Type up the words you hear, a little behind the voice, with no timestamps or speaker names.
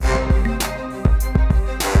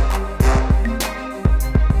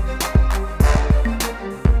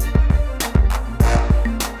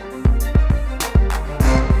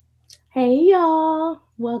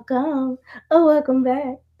welcome, welcome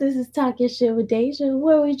back. This is Talk Your Shit with Deja,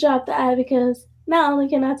 where we drop the I because not only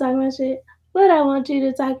can I talk my shit, but I want you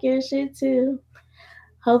to talk your shit too.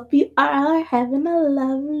 Hope you are having a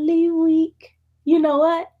lovely week. You know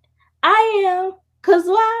what? I am. Cause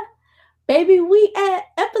why? Baby, we at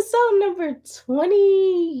episode number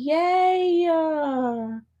 20. Yay!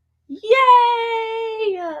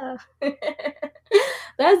 Yay!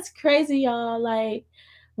 That's crazy, y'all. Like,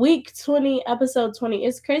 week 20, episode 20.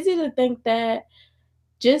 It's crazy to think that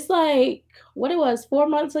just like what it was 4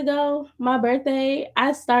 months ago, my birthday,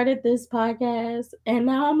 I started this podcast and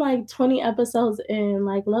now I'm like 20 episodes in.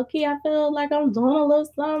 Like, low-key, I feel like I'm doing a little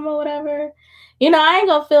something or whatever. I ain't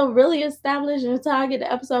gonna feel really established until I get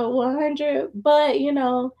to episode 100, but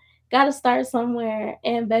gotta start somewhere.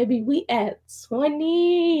 And baby, we at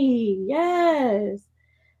 20. Yes.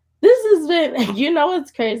 This has been,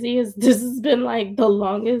 what's crazy is this has been like the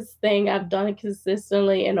longest thing I've done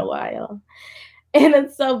consistently in a while. And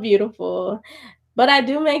it's so beautiful. But I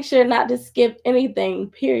do make sure not to skip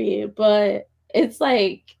anything, period. But it's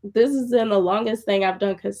like this has been the longest thing I've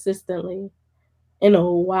done consistently in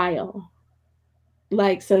a while.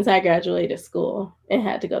 Like since I graduated school and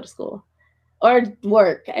had to go to school. Or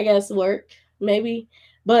work, I guess work, maybe.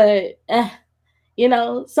 But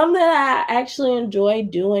something I actually enjoy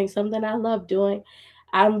doing, something I love doing.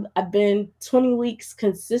 I've been 20 weeks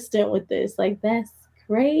consistent with this. Like that's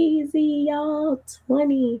crazy, y'all.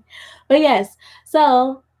 20. But yes,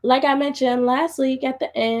 so like I mentioned last week at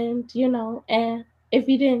the end, and if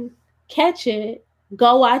you didn't catch it,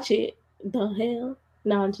 go watch it. The hell?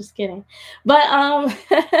 No, I'm just kidding. But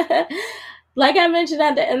like I mentioned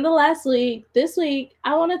at the end of last week, this week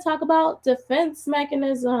I want to talk about defense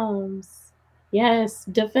mechanisms. Yes,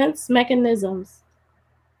 defense mechanisms.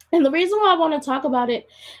 And the reason why I want to talk about it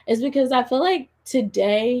is because I feel like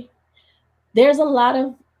today there's a lot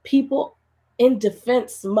of people in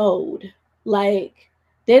defense mode. Like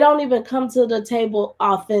they don't even come to the table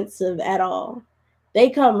offensive at all. They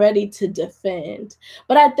come ready to defend.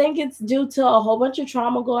 But I think it's due to a whole bunch of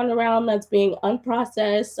trauma going around that's being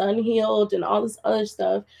unprocessed, unhealed, and all this other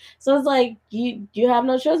stuff. So it's like you have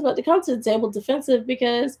no choice but to come to the table defensive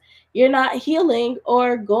because you're not healing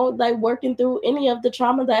or going like working through any of the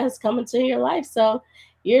trauma that has come into your life. So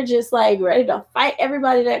you're just like ready to fight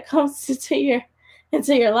everybody that comes into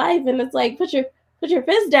your life, and it's like put your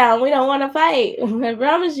fist down. We don't want to fight. I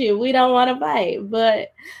promise you, we don't want to fight.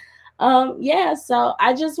 But yeah, so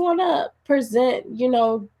I just want to present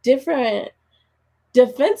different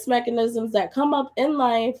defense mechanisms that come up in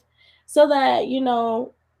life so that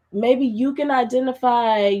maybe you can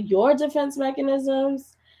identify your defense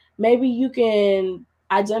mechanisms. Maybe you can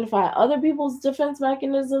identify other people's defense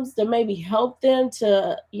mechanisms to maybe help them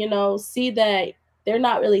to see that they're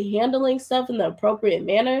not really handling stuff in the appropriate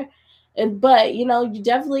manner. But you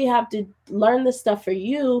definitely have to learn this stuff for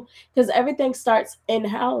you because everything starts in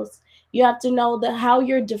house. You have to know that how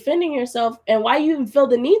you're defending yourself and why you even feel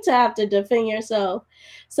the need to have to defend yourself.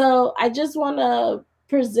 So I just want to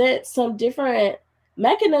present some different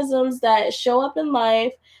mechanisms that show up in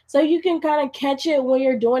life so you can kind of catch it when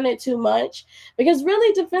you're doing it too much. Because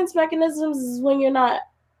really, defense mechanisms is when you're not.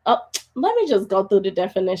 Oh, let me just go through the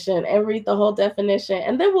definition and read the whole definition,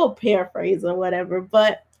 and then we'll paraphrase or whatever.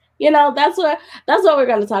 But that's what we're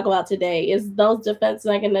going to talk about today is those defense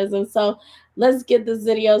mechanisms. So let's get this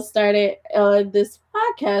video started, this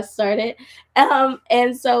podcast started.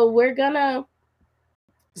 And so we're gonna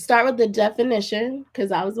start with the definition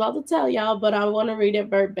because I was about to tell y'all, but I want to read it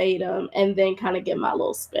verbatim and then kind of get my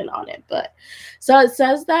little spin on it. But so it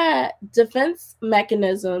says that defense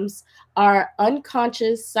mechanisms are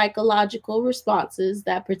unconscious psychological responses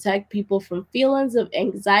that protect people from feelings of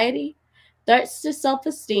anxiety, threats to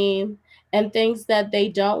self-esteem, and things that they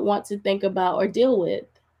don't want to think about or deal with.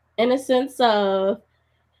 In a sense of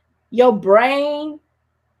your brain,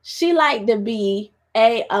 she like to be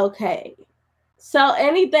a-okay. So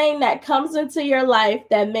anything that comes into your life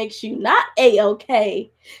that makes you not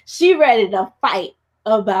a-okay, she ready to fight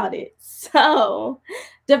about it. So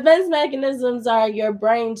defense mechanisms are your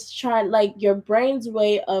brain's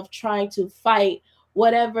way of trying to fight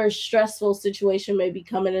whatever stressful situation may be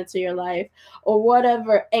coming into your life or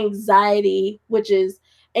whatever anxiety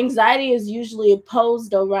is usually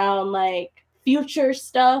posed around like future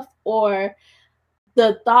stuff or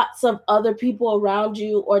the thoughts of other people around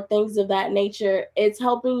you or things of that nature. It's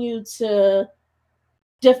helping you to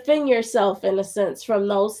defend yourself in a sense from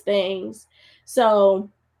those things. So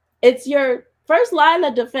it's your first line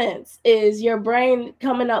of defense is your brain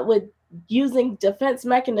coming up with using defense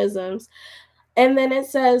mechanisms And then it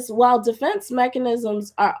says, while defense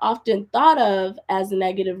mechanisms are often thought of as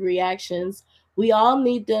negative reactions, we all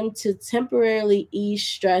need them to temporarily ease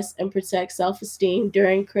stress and protect self esteem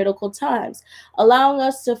during critical times, allowing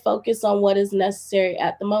us to focus on what is necessary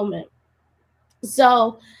at the moment.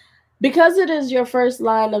 So, because it is your first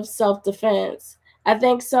line of self defense, I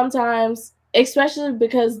think sometimes, especially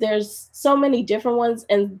because there's so many different ones,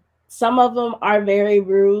 and some of them are very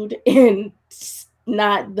rude and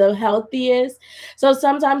not the healthiest. So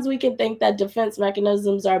sometimes we can think that defense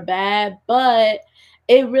mechanisms are bad, but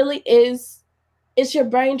it really is, it's your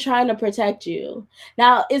brain trying to protect you.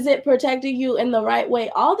 Now, is it protecting you in the right way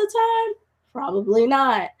all the time? Probably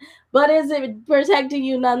not. But is it protecting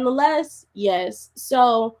you nonetheless? Yes.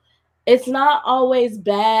 So it's not always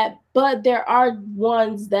bad, but there are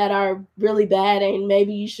ones that are really bad, and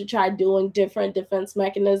maybe you should try doing different defense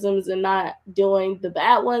mechanisms and not doing the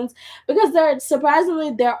bad ones, because there,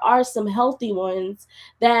 surprisingly, there are some healthy ones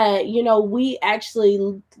that, you know, we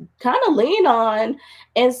actually kind of lean on.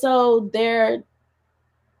 And so there,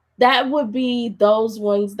 that would be those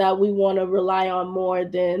ones that we want to rely on more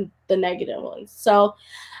than the negative ones. So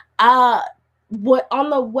uh what on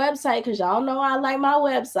the website, because y'all know I like my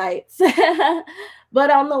websites. But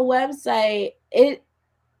on the website, it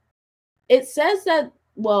says that,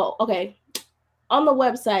 well, okay, on the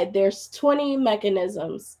website there's 20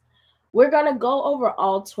 mechanisms. We're gonna go over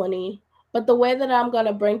all 20, but the way that I'm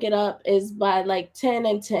gonna break it up is by like 10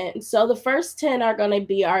 and 10. So the first 10 are gonna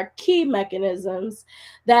be our key mechanisms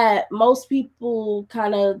that most people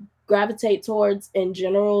kind of gravitate towards in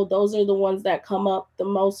general. Those are the ones that come up the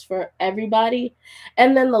most for everybody.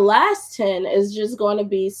 And then the last 10 is just going to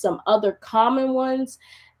be some other common ones.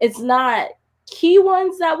 It's not key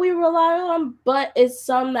ones that we rely on, but it's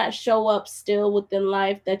some that show up still within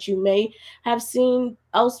life that you may have seen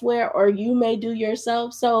elsewhere or you may do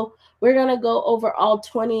yourself. So we're gonna go over all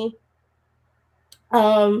 20.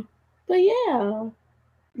 Um, but yeah,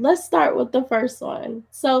 let's start with the first one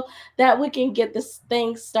so that we can get this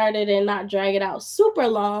thing started and not drag it out super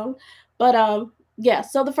long. But yeah,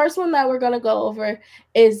 so the first one that we're gonna go over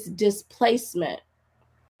is displacement.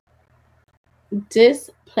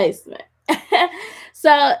 Displacement.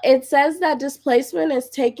 So it says that displacement is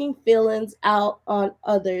taking feelings out on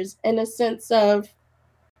others in a sense of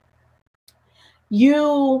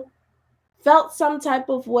you felt some type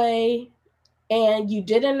of way and you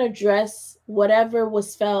didn't address whatever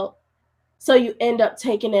was felt. So you end up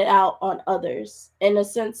taking it out on others in a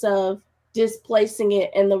sense of displacing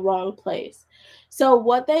it in the wrong place. So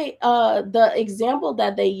what they the example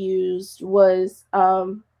that they used was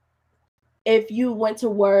if you went to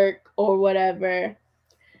work or whatever,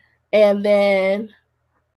 and then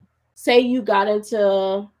say you got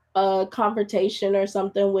into a confrontation or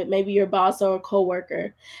something with maybe your boss or a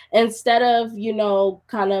coworker, instead of, you know,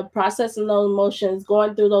 kind of processing those emotions,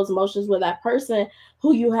 going through those emotions with that person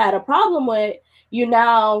who you had a problem with, you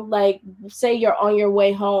now, like, say you're on your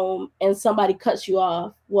way home and somebody cuts you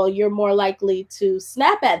off, well, you're more likely to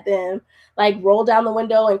snap at them, like roll down the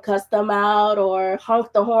window and cuss them out or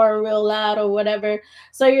honk the horn real loud or whatever.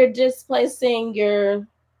 So you're displacing your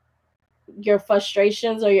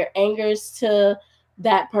frustrations or your angers to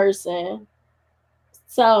that person.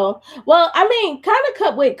 So, well, I mean, kind of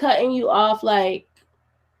cut with cutting you off, like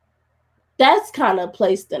that's kind of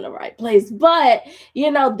placed in the right place. But, you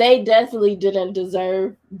know, they definitely didn't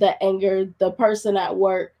deserve the anger. The person at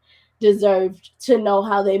work deserved to know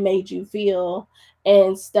how they made you feel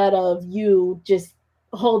instead of you just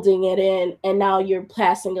holding it in, and now you're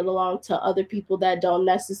passing it along to other people that don't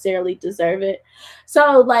necessarily deserve it.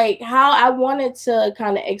 So like how I wanted to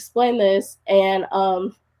kind of explain this and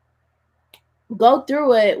go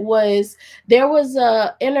through it was, there was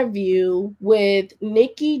a interview with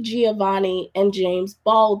Nikki Giovanni and James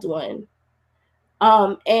Baldwin.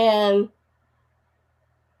 And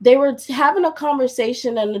they were having a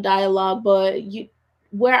conversation and a dialogue, but you,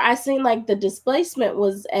 where I seen like the displacement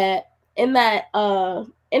was at in that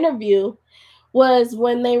interview was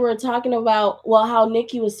when they were talking about, well, how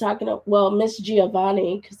Nikki was talking to, well, Miss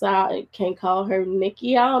Giovanni, because I can't call her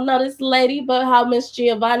Nikki, I don't know this lady, but how Miss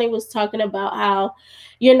Giovanni was talking about how,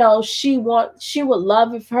 you know, she would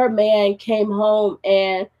love if her man came home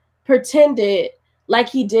and pretended like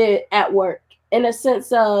he did at work, in a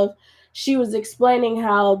sense of, she was explaining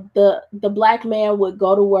how the black man would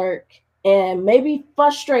go to work and maybe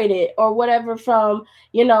frustrated or whatever from,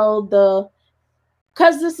 you know, the,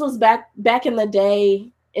 because this was back in the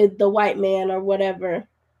day, the white man or whatever.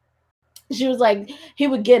 She was like, he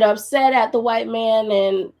would get upset at the white man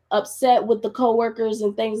and upset with the coworkers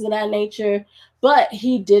and things of that nature, but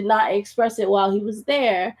he did not express it while he was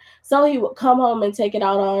there. So he would come home and take it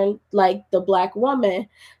out on like the black woman.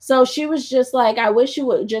 So she was just like, I wish you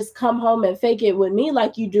would just come home and fake it with me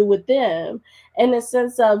like you do with them. In the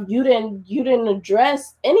sense of you didn't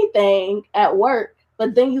address anything at work,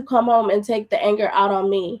 but then you come home and take the anger out on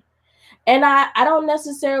me. And I don't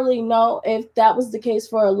necessarily know if that was the case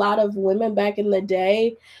for a lot of women back in the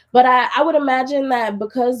day, but I would imagine that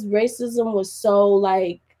because racism was so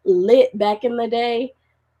like lit back in the day,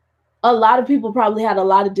 a lot of people probably had a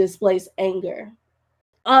lot of displaced anger.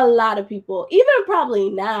 A lot of people, even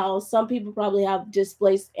probably now, some people probably have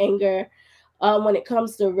displaced anger when it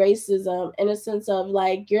comes to racism, in a sense of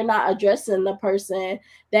like you're not addressing the person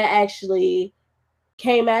that actually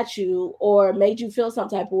came at you or made you feel some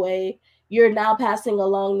type of way. You're now passing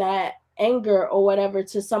along that anger or whatever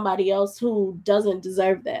to somebody else who doesn't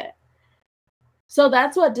deserve that. So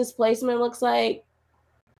that's what displacement looks like.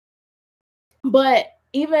 But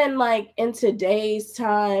even like in today's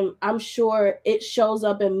time, I'm sure it shows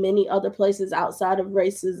up in many other places outside of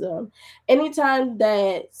racism. Anytime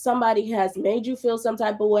that somebody has made you feel some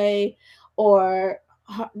type of way, or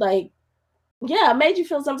like, yeah, made you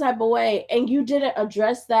feel some type of way, and you didn't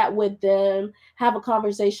address that with them, have a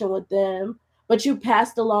conversation with them, but you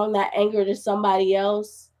passed along that anger to somebody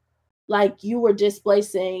else, like you were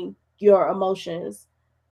displacing your emotions.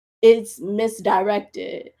 It's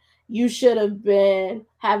misdirected. You should have been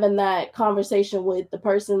having that conversation with the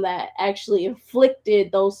person that actually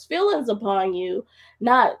inflicted those feelings upon you,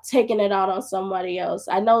 not taking it out on somebody else.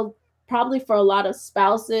 I know probably for a lot of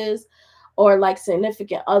spouses or like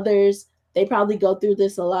significant others, they probably go through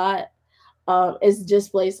this a lot. Is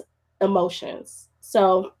displaced emotions.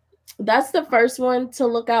 So that's the first one to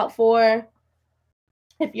look out for.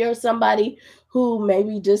 If you're somebody who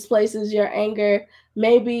maybe displaces your anger,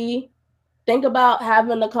 maybe think about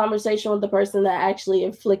having a conversation with the person that actually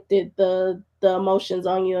inflicted the emotions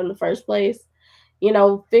on you in the first place. You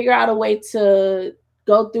know, figure out a way to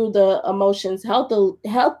go through the emotions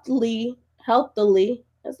healthily.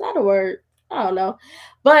 Is that a word? I don't know.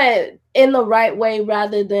 But in the right way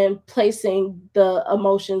rather than placing the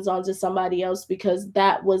emotions onto somebody else because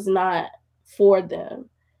that was not for them,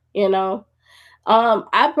 you know?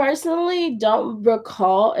 I personally don't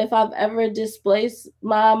recall if I've ever displaced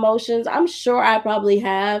my emotions. I'm sure I probably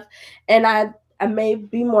have, and I may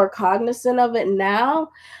be more cognizant of it now,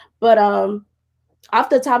 but off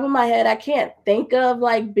the top of my head, I can't think of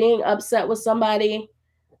like being upset with somebody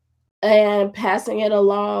and passing it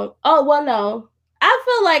along. Oh, well, no. I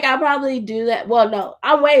feel like I probably do that. Well, no,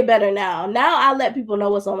 I'm way better now. Now I let people know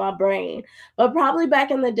what's on my brain. But probably back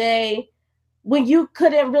in the day, when you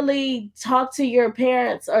couldn't really talk to your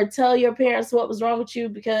parents or tell your parents what was wrong with you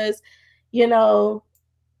because, you know,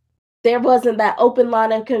 there wasn't that open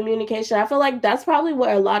line of communication. I feel like that's probably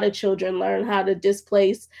where a lot of children learn how to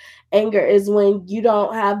displace anger is when you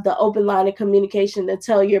don't have the open line of communication to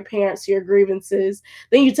tell your parents your grievances.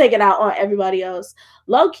 Then you take it out on everybody else.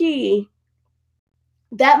 Low key,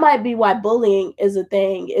 that might be why bullying is a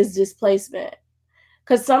thing, is displacement,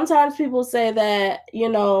 because sometimes people say that, you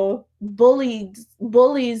know,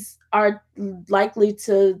 bullies are likely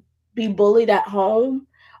to be bullied at home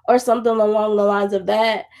or something along the lines of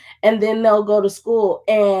that, and then they'll go to school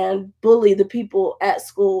and bully the people at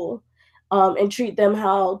school, and treat them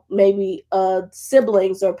how maybe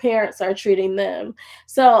siblings or parents are treating them.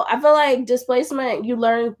 So I feel like displacement you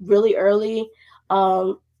learn really early,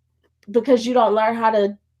 um, because you don't learn how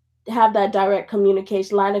to have that direct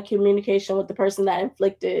communication line of communication with the person that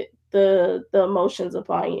inflicted the emotions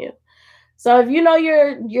upon you. So if you know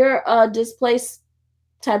you're a displaced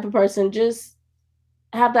type of person, just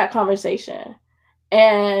have that conversation.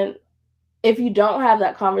 And if you don't have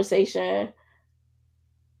that conversation,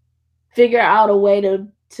 figure out a way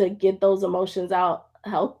to get those emotions out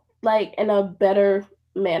help like in a better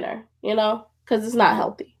manner, you know, because it's not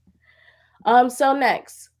healthy. So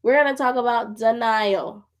next we're going to talk about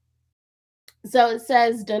denial. So it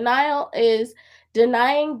says denial is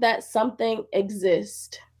denying that something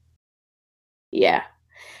exists. Yeah.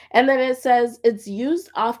 And then it says it's used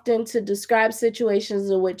often to describe situations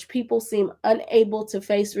in which people seem unable to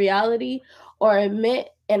face reality or admit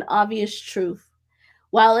an obvious truth.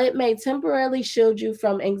 While it may temporarily shield you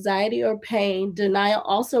from anxiety or pain, denial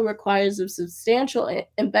also requires a substantial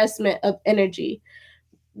investment of energy.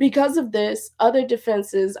 Because of this, other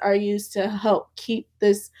defenses are used to help keep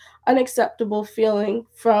this unacceptable feeling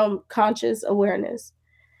from conscious awareness.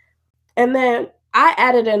 And then I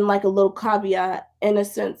added in like a little caveat in a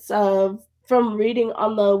sense of from reading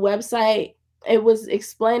on the website, it was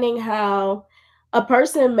explaining how A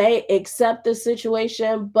person may accept the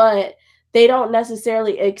situation, but they don't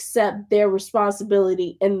necessarily accept their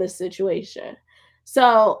responsibility in the situation.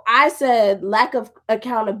 So I said lack of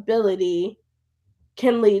accountability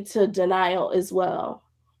can lead to denial as well.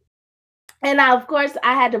 And now, of course,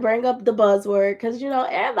 I had to bring up the buzzword because,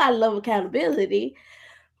 everybody love accountability.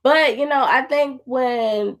 But, I think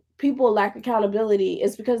when people lack accountability,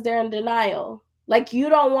 it's because they're in denial. Like, you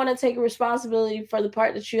don't want to take responsibility for the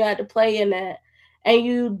part that you had to play in that. And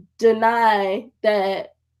you deny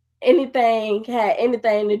that anything had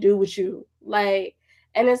anything to do with you. Like,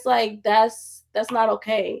 and it's like, that's not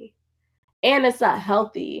okay, and it's not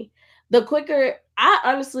healthy. I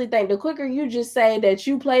honestly think the quicker you just say that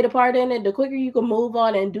you played a part in it, the quicker you can move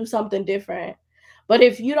on and do something different. But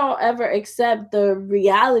if you don't ever accept the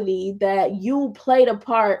reality that you played a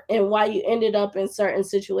part in why you ended up in certain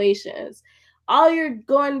situations, all you're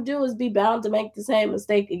going to do is be bound to make the same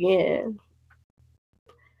mistake again.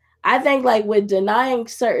 I think like with denying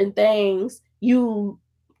certain things, you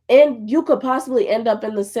could possibly end up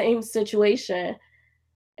in the same situation.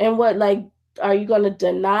 And what, like, are you gonna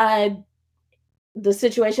deny the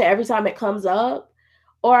situation every time it comes up?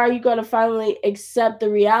 Or are you gonna finally accept the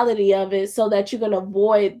reality of it so that you can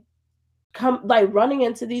avoid running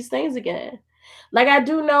into these things again? Like, I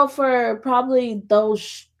do know for probably those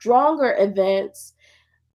stronger events,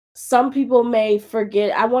 some people may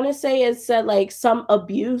forget. I wanna say it said, like, some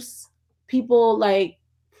abuse, people, like,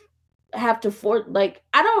 have to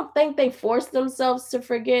I don't think they force themselves to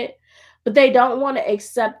forget, but they don't wanna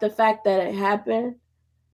accept the fact that it happened.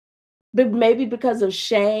 But maybe because of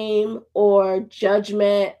shame or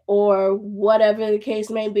judgment or whatever the case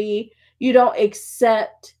may be, you don't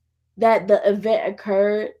accept that the event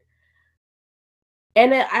occurred.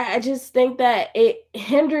 And I just think that it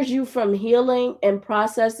hinders you from healing and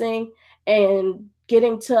processing and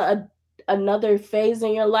getting to another phase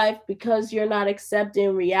in your life because you're not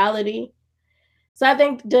accepting reality. So I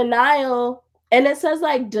think denial, and it says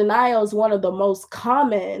like denial is one of the most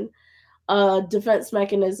common defense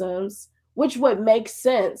mechanisms, which would make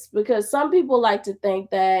sense because some people like to think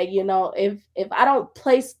that, if I don't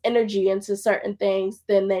place energy into certain things,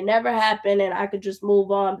 then they never happen and I could just move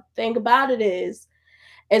on. The thing about it is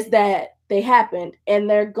that they happened and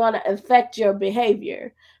they're gonna affect your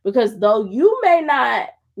behavior, because though you may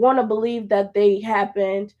not want to believe that they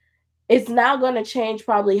happened, it's now going to change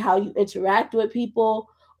probably how you interact with people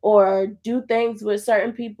or do things with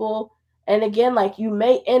certain people. And again, like, you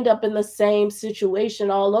may end up in the same situation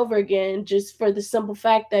all over again just for the simple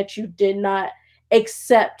fact that you did not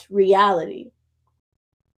accept reality.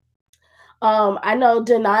 I know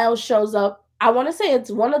denial shows up. I want to say it's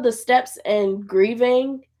one of the steps in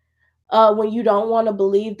grieving, when you don't want to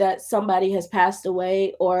believe that somebody has passed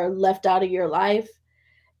away or left out of your life.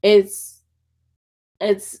 It's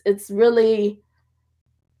it's really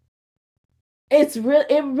it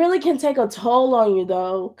really can take a toll on you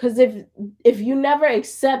though, because if you never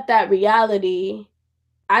accept that reality,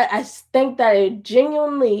 I think that it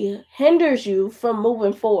genuinely hinders you from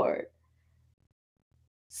moving forward.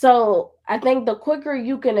 So I think the quicker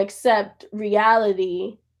you can accept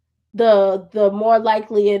reality, the more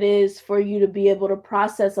likely it is for you to be able to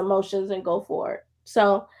process emotions and go forward.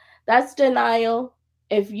 So that's denial.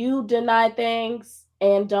 If you deny things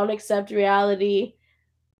and don't accept reality,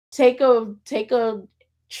 take a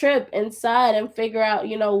trip inside and figure out,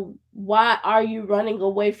 why are you running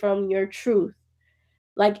away from your truth?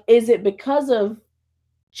 Like, is it because of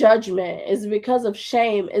judgment? Is it because of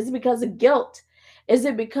shame? Is it because of guilt? Is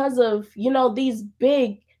it because of, these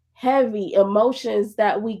big heavy emotions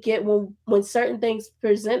that we get when certain things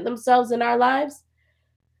present themselves in our lives?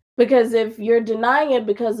 Because if you're denying it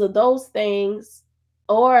because of those things,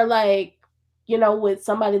 or like, with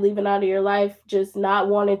somebody leaving out of your life, just not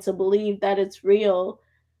wanting to believe that it's real,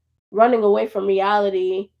 running away from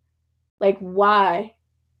reality, like, why?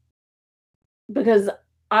 Because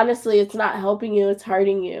honestly, it's not helping you, it's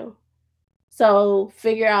hurting you. So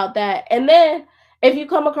figure out that. And then if you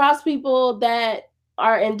come across people that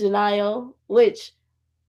are in denial, which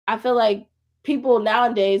I feel like people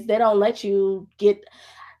nowadays, they don't let you get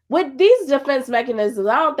with these defense mechanisms.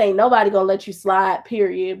 I don't think nobody gonna let you slide,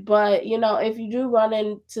 period. But if you do run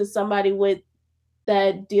into somebody with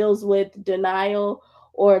that deals with denial,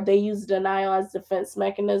 or they use denial as defense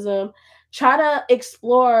mechanism, try to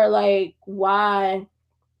explore like why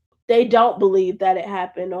they don't believe that it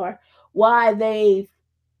happened, or why they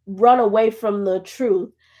run away from the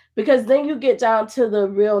truth, because then you get down to the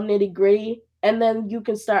real nitty gritty and then you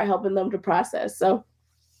can start helping them to process. So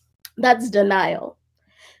that's denial.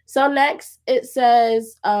 So next it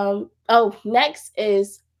says, next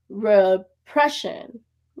is repression.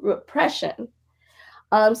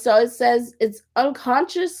 So it says it's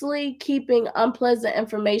unconsciously keeping unpleasant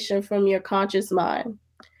information from your conscious mind,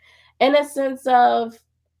 in a sense of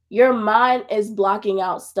your mind is blocking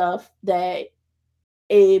out stuff that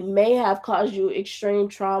it may have caused you extreme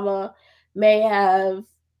trauma, may have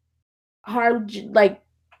harmed you, like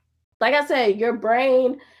I said, your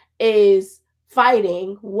brain is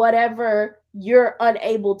fighting whatever you're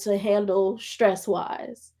unable to handle stress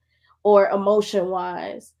wise or emotion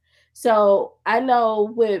wise. So I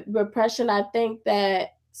know with repression, I think that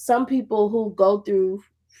some people who go through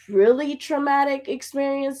really traumatic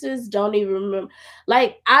experiences don't even remember.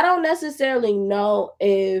 Like, I don't necessarily know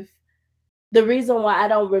if the reason why I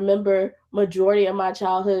don't remember majority of my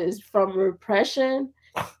childhood is from repression.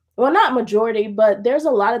 Well, not majority, but there's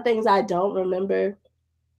a lot of things I don't remember.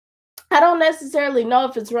 I don't necessarily know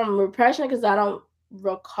if it's from repression because I don't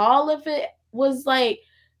recall if it was like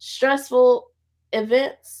stressful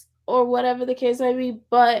events or whatever the case may be,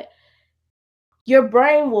 but your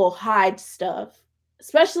brain will hide stuff,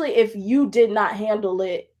 especially if you did not handle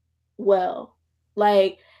it well.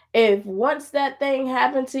 Like, if once that thing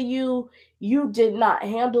happened to you, you did not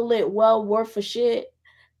handle it well, worth a shit,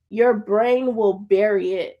 your brain will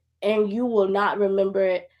bury it and you will not remember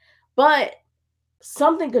it. But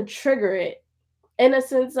something could trigger it, in a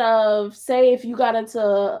sense of, say if you got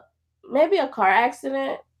into maybe a car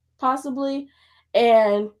accident, possibly,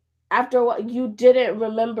 and after what, you didn't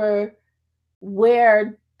remember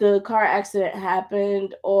where the car accident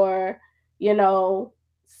happened, or you know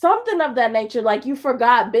something of that nature, like you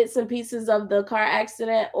forgot bits and pieces of the car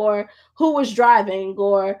accident, or who was driving,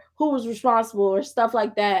 or who was responsible, or stuff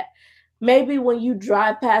like that. Maybe when you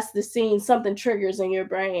drive past the scene, something triggers in your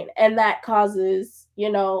brain and that causes,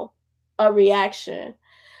 a reaction.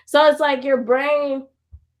 So it's like your brain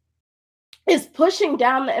is pushing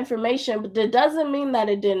down the information, but it doesn't mean that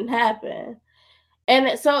it didn't happen.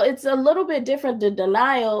 So it's a little bit different to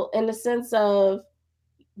denial, in the sense of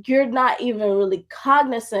you're not even really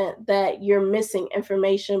cognizant that you're missing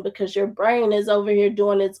information because your brain is over here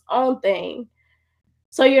doing its own thing.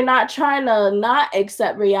 So you're not trying to not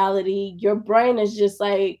accept reality. Your brain is just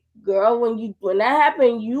like, girl, when that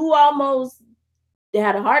happened, you almost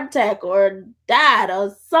had a heart attack or died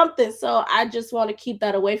or something. So I just want to keep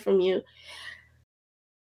that away from you.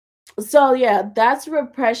 So yeah, that's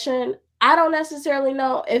repression. I don't necessarily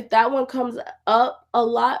know if that one comes up a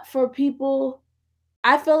lot for people.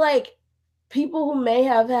 I feel like people who may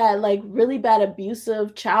have had like really bad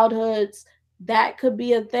abusive childhoods, that could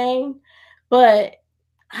be a thing. But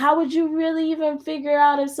how would you really even figure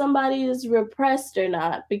out if somebody is repressed or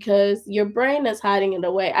not? Because your brain is hiding it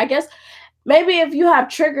away. I guess maybe if you have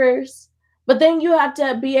triggers, but then you have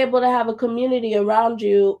to be able to have a community around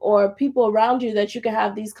you or people around you that you can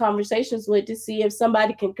have these conversations with to see if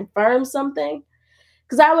somebody can confirm something.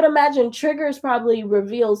 Because I would imagine triggers probably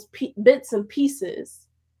reveals bits and pieces.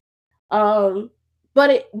 Um,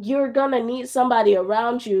 but you're gonna need somebody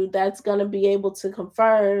around you that's gonna be able to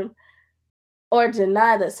confirm or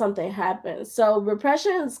deny that something happened. So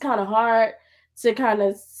repression is kind of hard to kind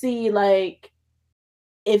of see, like,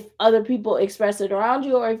 if other people express it around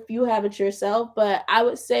you or if you have it yourself. But I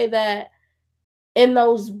would say that in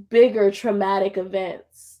those bigger traumatic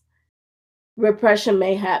events, repression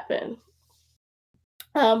may happen.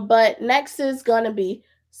 But next is going to be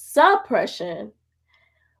suppression,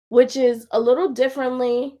 which is a little different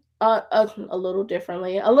than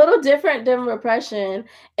repression,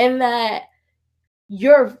 in that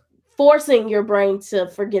you're forcing your brain to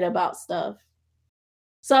forget about stuff.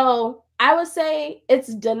 So I would say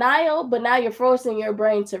it's denial, but now you're forcing your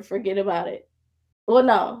brain to forget about it. Well,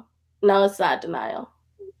 no, it's not denial.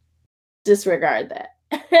 Disregard that.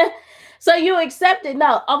 So you accept it.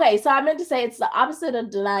 No, okay. So I meant to say it's the opposite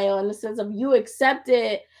of denial, in the sense of you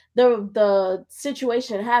accepted the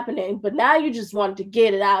situation happening, but now you just want to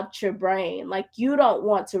get it out your brain. Like, you don't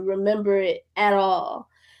want to remember it at all.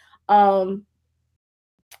 Um,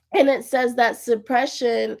 and it says that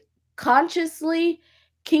suppression, consciously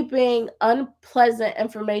keeping unpleasant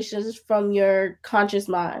information from your conscious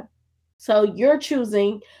mind. So you're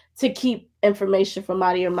choosing to keep information from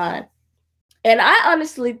out of your mind. And I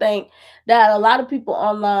honestly think that a lot of people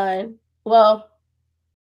online, well,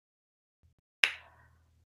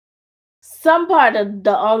 some part of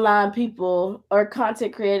the online people or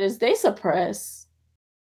content creators, they suppress.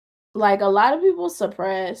 Like, a lot of people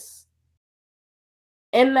suppress,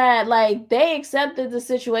 in that, like, they accepted the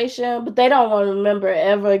situation, but they don't want to remember it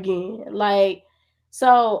ever again. Like,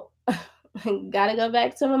 so gotta go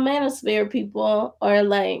back to the manosphere people, or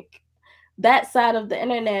like that side of the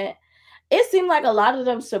internet. It seemed like a lot of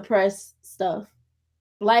them suppress stuff.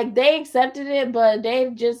 Like they accepted it, but they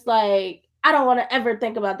just like, I don't want to ever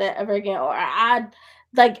think about that ever again. Or I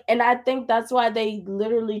like, and I think that's why they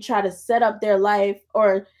literally try to set up their life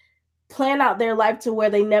or plan out their life to where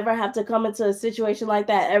they never have to come into a situation like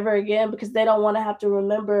that ever again because they don't want to have to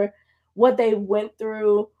remember what they went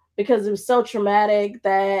through because it was so traumatic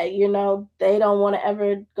that they don't want to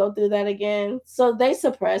ever go through that again. So they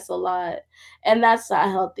suppress a lot, and that's not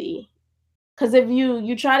healthy. Because if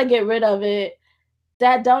you try to get rid of it,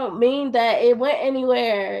 that don't mean that it went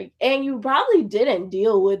anywhere, and you probably didn't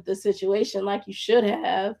deal with the situation like you should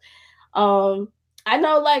have. um, I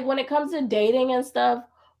know, like, when it comes to dating and stuff,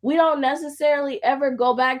 we don't necessarily ever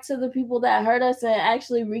go back to the people that hurt us and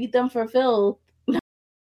actually read them for filth.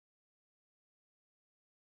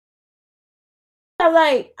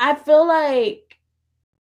 I feel like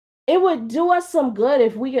it would do us some good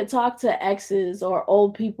if we could talk to exes or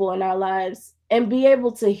old people in our lives and be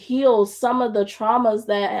able to heal some of the traumas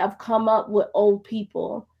that have come up with old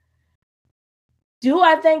people. Do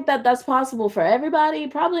I think that that's possible for everybody?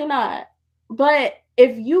 Probably not. But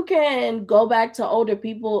if you can go back to older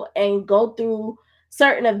people and go through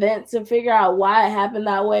certain events and figure out why it happened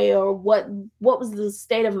that way or what was the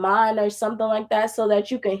state of mind or something like that so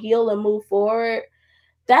that you can heal and move forward,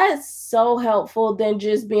 that's so helpful than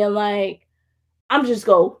just being like, I'm just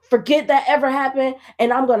going to forget that ever happened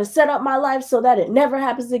and I'm going to set up my life so that it never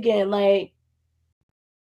happens again. Like,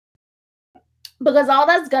 because all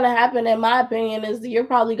that's gonna happen, in my opinion, is you're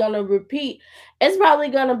probably gonna repeat. It's probably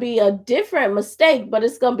gonna be a different mistake, but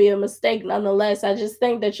it's gonna be a mistake nonetheless. I just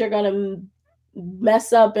think that you're gonna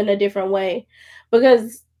mess up in a different way.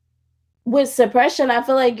 Because with suppression, I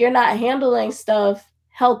feel like you're not handling stuff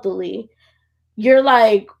healthily. You're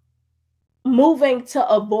like moving to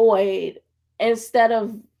avoid instead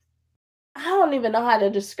of, I don't even know how to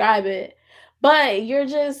describe it, but you're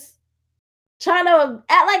just trying to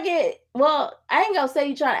act like it, well, I ain't gonna say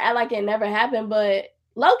you trying to act like it never happened, but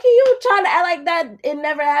low key, you trying to act like that it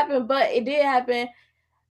never happened, but it did happen.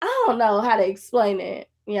 I don't know how to explain it,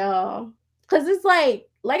 because it's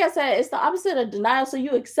like I said, it's the opposite of denial. So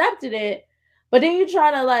you accepted it, but then you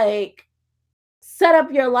trying to like set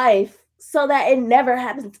up your life so that it never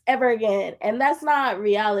happens ever again, and that's not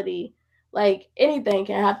reality. Like anything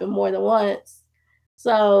can happen more than once.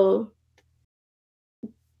 So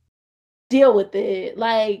deal with it.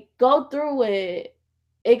 Like, go through it.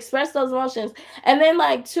 Express those emotions. And then,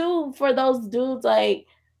 like, too, for those dudes, like,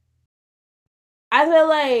 I feel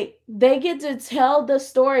like they get to tell the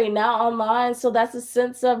story now online. So that's a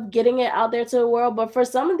sense of getting it out there to the world. But for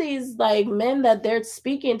some of these, like, men that they're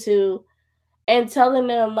speaking to and telling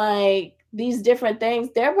them, like, these different things,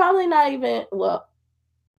 they're probably not even, well,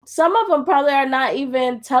 some of them probably are not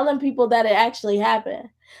even telling people that it actually happened.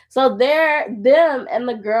 So them and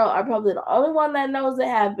the girl are probably the only one that knows it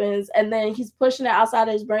happens, and then he's pushing it outside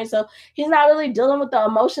of his brain. So he's not really dealing with the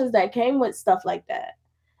emotions that came with stuff like that.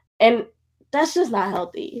 And that's just not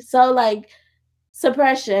healthy. So like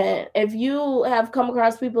suppression, if you have come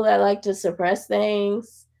across people that like to suppress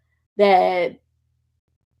things, that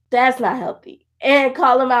that's not healthy. And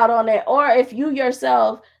call them out on it. Or if you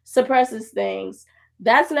yourself suppresses things,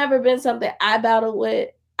 that's never been something I battle with.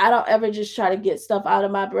 I don't ever just try to get stuff out of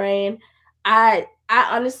my brain. I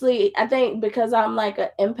honestly, I think because I'm like an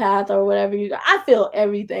empath or whatever I feel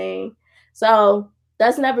everything. So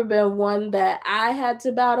that's never been one that I had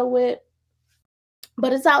to battle with.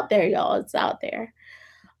 But it's out there, y'all. It's out there.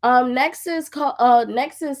 Next is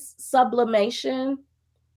sublimation.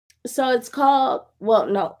 So it's called, well,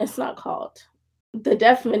 no, it's not called. The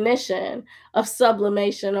definition of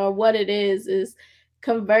sublimation, or what it is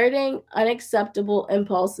converting unacceptable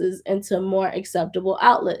impulses into more acceptable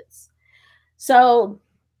outlets. So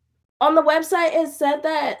on the website, it said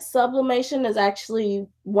that sublimation is actually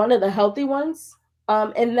one of the healthy ones,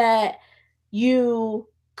 in that you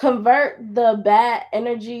convert the bad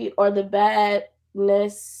energy or the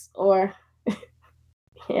badness, or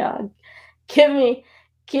yeah, give me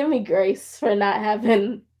give me grace for not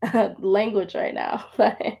having language right now,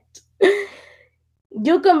 but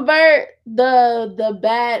you convert the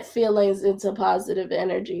bad feelings into positive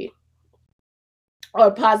energy or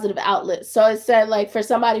positive outlets. So it said, like, for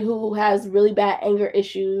somebody who has really bad anger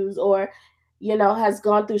issues, or has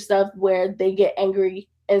gone through stuff where they get angry,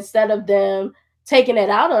 instead of them taking it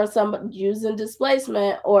out on somebody using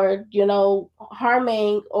displacement, or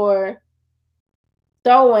harming or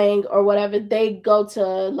throwing or whatever, they go to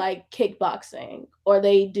like kickboxing, or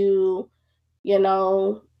they do, you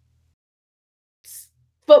know,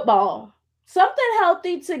 football. Something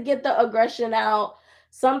healthy to get the aggression out,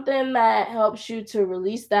 something that helps you to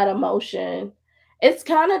release that emotion It's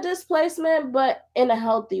kind of displacement, but in a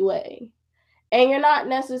healthy way. And you're not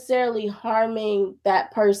necessarily harming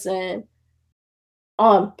that person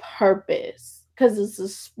on purpose because it's a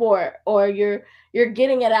sport, or you're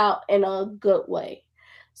getting it out in a good way.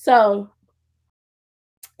 So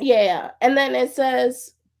yeah, and then it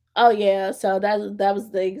says, oh yeah, so that was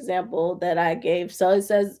the example that I gave. So it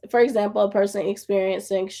says, for example, a person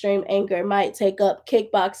experiencing extreme anger might take up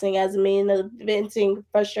kickboxing as a means of venting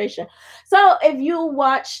frustration. So if you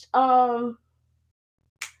watched the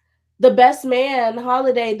Best Man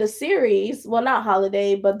Holiday, the series, well, not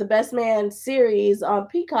Holiday, but the Best Man series on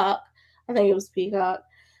Peacock, I think it was Peacock.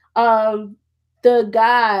 Um the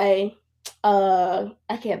guy,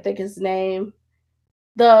 I can't think his name,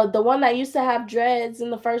 the one that used to have dreads in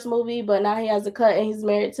the first movie, but now he has a cut and he's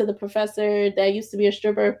married to the professor that used to be a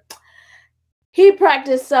stripper. He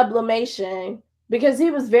practiced sublimation because he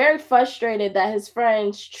was very frustrated that his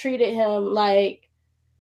friends treated him like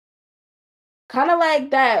kind of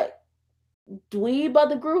like that dweeb of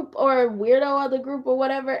the group or weirdo of the group or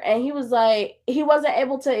whatever. And he was like, he wasn't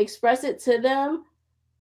able to express it to them,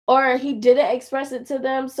 or he didn't express it to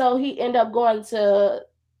them. So he ended up going to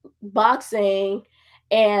boxing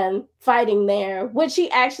and fighting there, which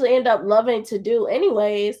he actually ended up loving to do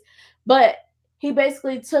anyways. But he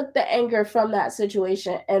basically took the anger from that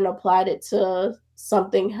situation and applied it to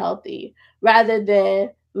something healthy rather than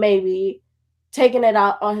maybe taking it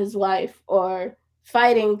out on his wife or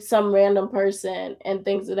fighting some random person and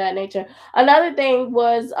things of that nature. Another thing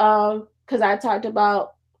was because I talked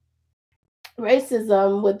about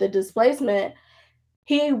racism with the displacement,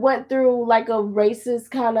 he went through like a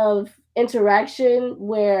racist kind of interaction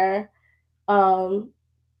where um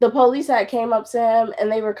the police had came up to him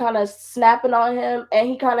and they were kind of snapping on him, and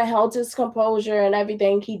he kind of held his composure and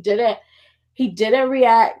everything. He didn't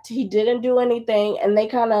react, he didn't do anything, and they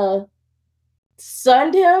kind of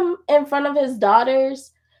sunned him in front of his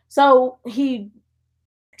daughters. So he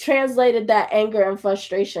translated that anger and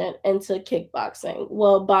frustration into kickboxing,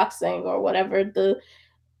 well, boxing or whatever, the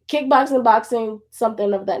kickboxing, boxing,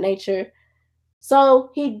 something of that nature. So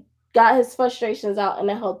he got his frustrations out in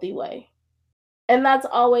a healthy way. And that's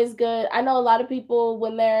always good. I know a lot of people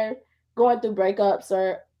when they're going through breakups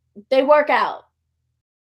or they work out.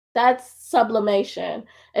 That's sublimation.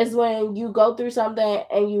 Is when you go through something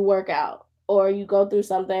and you work out, or you go through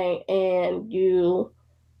something and you,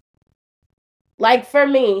 like for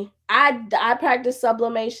me, I practiced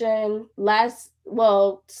sublimation last,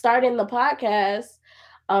 well, starting the podcast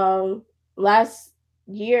um last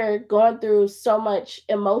year, going through so much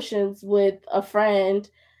emotions with a friend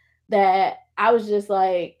that I was just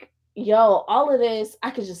like, yo, all of this,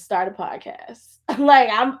 I could just start a podcast. Like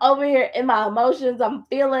I'm over here in my emotions, I'm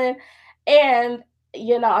feeling, and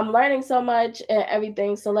I'm learning so much and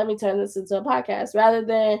everything. So let me turn this into a podcast rather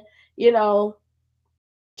than, you know,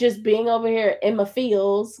 just being over here in my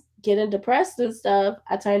feels, getting depressed and stuff.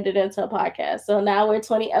 I turned it into a podcast. So now we're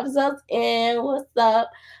 20 episodes in. What's up?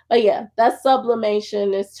 But yeah, that's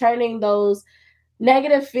sublimation. Is turning those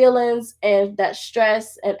negative feelings and that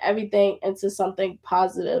stress and everything into something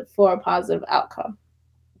positive for a positive outcome.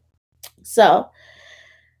 So,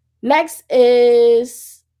 next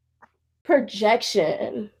is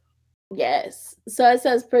projection. Yes. So it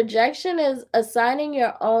says projection is assigning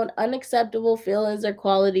your own unacceptable feelings or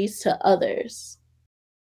qualities to others.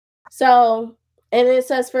 So, and it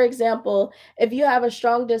says, for example, if you have a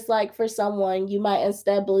strong dislike for someone, you might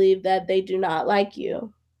instead believe that they do not like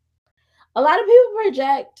you. A lot of people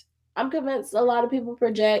project. I'm convinced a lot of people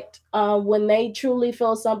project when they truly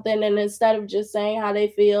feel something, and instead of just saying how they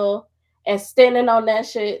feel and standing on that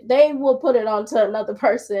shit, they will put it onto another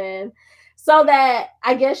person, so that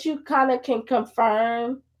I guess you kind of can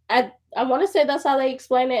confirm. I want to say that's how they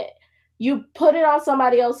explain it. You put it on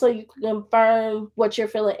somebody else so you can confirm what you're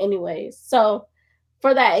feeling, anyways. So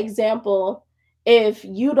for that example, if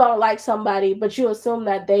you don't like somebody, but you assume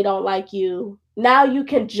that they don't like you, now you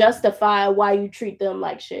can justify why you treat them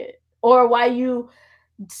like shit, or why you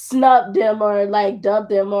snub them or like dub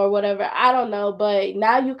them or whatever. I don't know, but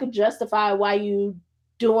now you could justify why you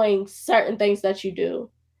doing certain things that you do.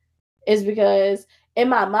 Is because in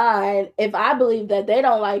my mind, if I believe that they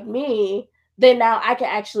don't like me, then now I can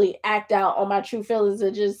actually act out on my true feelings,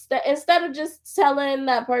 and just instead of just telling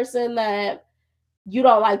that person that you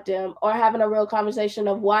don't like them, or having a real conversation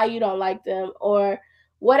of why you don't like them, or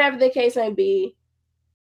whatever the case may be,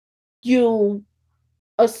 you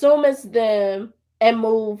assume it's them and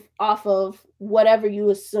move off of whatever you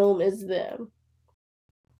assume is them.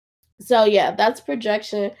 So yeah, that's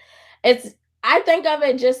projection. It's I think of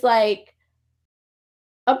it just like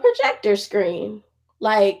a projector screen.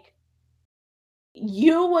 Like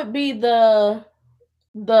you would be the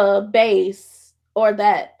base or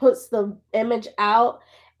that puts the image out,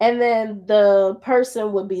 and then the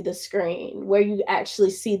person would be the screen where you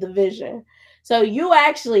actually see the vision. So you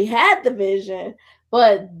actually had the vision,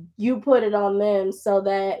 but you put it on them so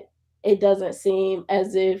that it doesn't seem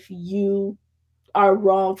as if you are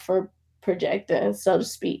wrong for projecting, so to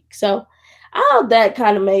speak. So I hope that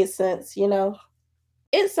kind of made sense, you know.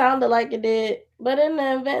 It sounded like it did, but in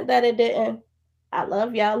the event that it didn't, I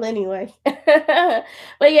love y'all anyway.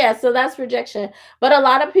 But yeah, so that's projection. But a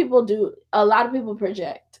lot of people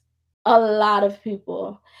project. A lot of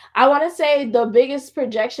people. I want to say the biggest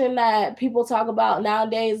projection that people talk about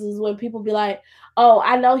nowadays is when people be like, "Oh,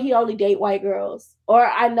 I know he only date white girls," or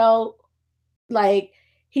 "I know like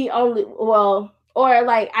he only well," or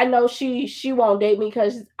like "I know she won't date me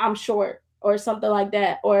because I'm short," or something like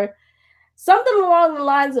that, or something along the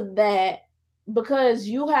lines of that, because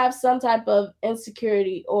you have some type of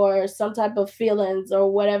insecurity or some type of feelings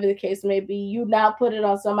or whatever the case may be, you now put it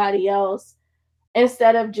on somebody else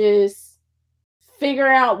instead of just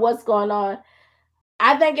figuring out what's going on.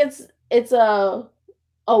 I think it's a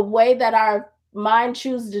way that our mind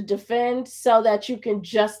chooses to defend so that you can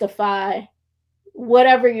justify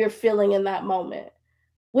whatever you're feeling in that moment,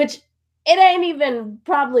 which it ain't even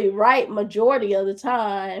probably right majority of the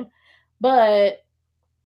time, but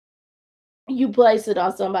you place it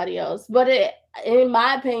on somebody else. But it, in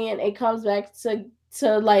my opinion, it comes back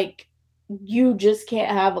to like you just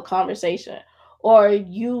can't have a conversation or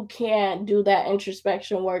you can't do that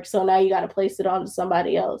introspection work. So now you got to place it on to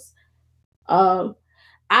somebody else. Um,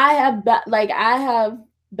 I have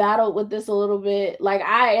battled with this a little bit. Like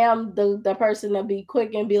I am the person to be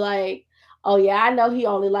quick and be like, "Oh yeah, I know he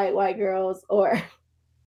only like white girls," or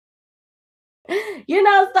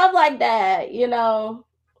stuff like that.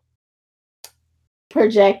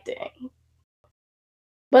 Projecting.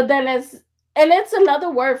 But then it's another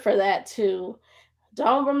word for that too.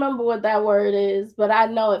 Don't remember what that word is, but I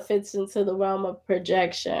know it fits into the realm of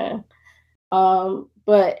projection.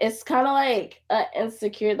 But it's kind of like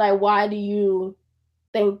insecure. Like, why do you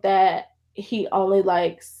think that he only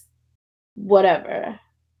likes whatever?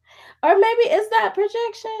 Or maybe is that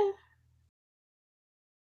projection?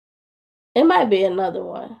 It might be another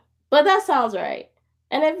one, but that sounds right.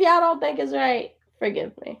 And if y'all don't think it's right,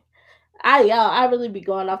 forgive me. I really be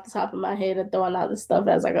going off the top of my head and throwing out this stuff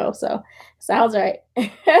as I go. So sounds right.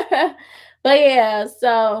 But yeah,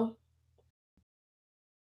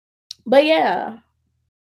 but yeah,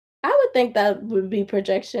 I would think that would be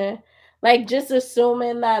projection. Like just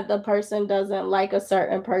assuming that the person doesn't like a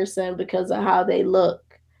certain person because of how they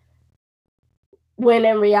look. When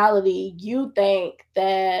in reality, you think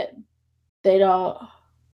that they don't.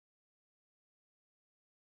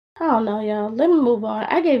 I don't know, y'all. Let me move on.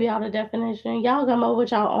 I gave y'all the definition. Y'all come up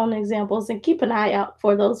with your own examples and keep an eye out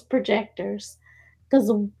for those projectors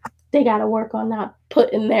because they got to work on not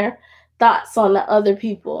putting their thoughts on the other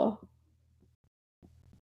people.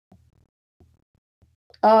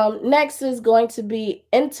 Next is going to be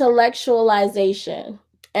intellectualization.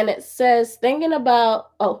 And it says thinking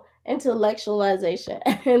about, intellectualization.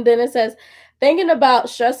 And then it says thinking about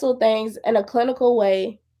stressful things in a clinical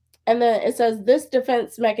way. And then it says this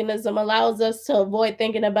defense mechanism allows us to avoid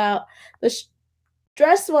thinking about the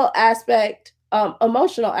stressful aspect,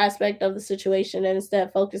 emotional aspect of the situation, and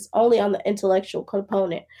instead focus only on the intellectual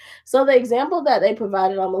component. So the example that they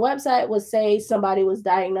provided on the website was, say somebody was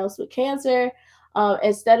diagnosed with cancer.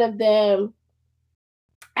 Instead of them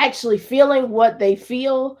actually feeling what they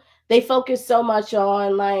feel, they focus so much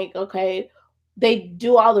on, like, okay, they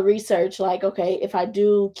do all the research, like, okay, if I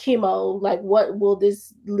do chemo, like what will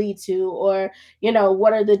this lead to, or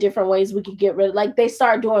what are the different ways we could get rid of, like they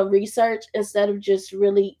start doing research instead of just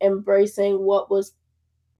really embracing what was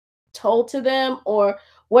told to them or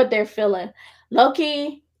what they're feeling.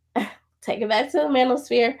 Low-key, take it back to the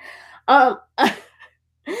manosphere. And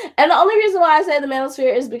the only reason why I say the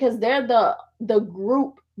manosphere is because they're the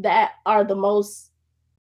group that are the most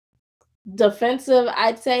defensive,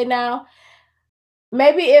 I'd say now.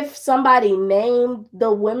 Maybe if somebody named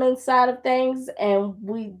the women's side of things and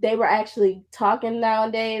they were actually talking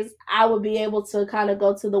nowadays, I would be able to kind of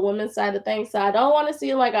go to the women's side of things. So I don't want to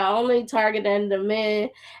see like I only targeting the men.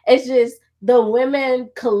 It's just the women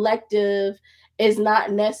collective is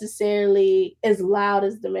not necessarily as loud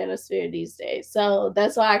as the manosphere these days. So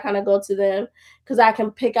that's why I kind of go to them, because I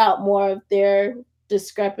can pick out more of their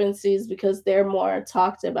discrepancies because they're more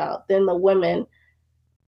talked about than the women.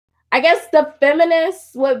 I guess the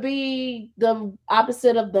feminists would be the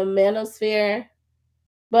opposite of the manosphere,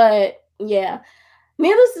 but yeah.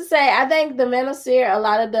 Needless to say, I think the manosphere, a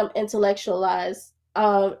lot of them intellectualize,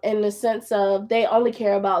 in the sense of they only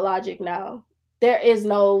care about logic now. There is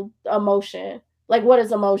no emotion. Like, what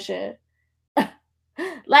is emotion?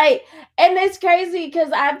 Like, and it's crazy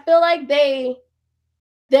because I feel like they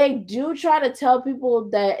do try to tell people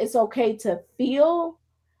that it's okay to feel,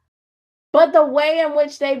 but the way in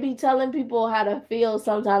which they be telling people how to feel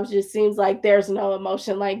sometimes just seems like there's no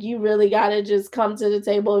emotion. Like, you really gotta just come to the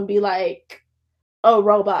table and be like a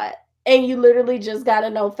robot. And you literally just got to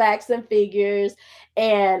know facts and figures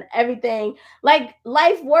and everything. Like,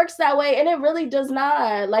 life works that way, and it really does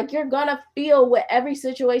not. Like, you're going to feel with every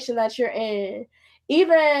situation that you're in.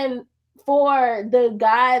 Even for the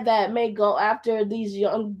guy that may go after these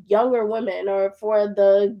younger women, or for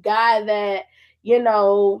the guy that, you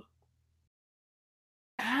know,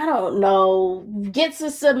 I don't know, gets a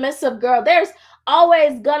submissive girl. There's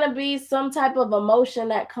always going to be some type of emotion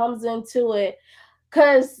that comes into it,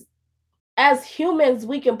 cuz as humans,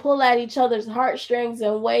 we can pull at each other's heartstrings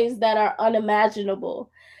in ways that are unimaginable.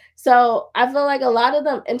 So I feel like a lot of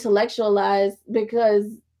them intellectualize because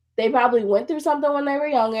they probably went through something when they were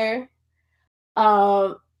younger,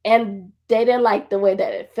 and they didn't like the way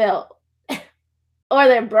that it felt, or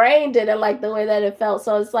their brain didn't like the way that it felt.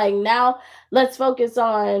 So it's like, now let's focus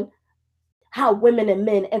on how women and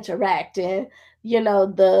men interact, and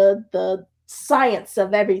the science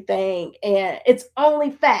of everything, and it's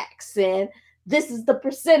only facts, and this is the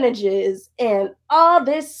percentages and all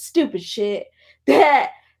this stupid shit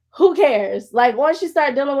that, who cares? Like, once you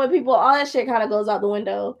start dealing with people, all that shit kind of goes out the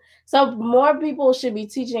window. So more people should be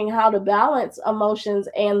teaching how to balance emotions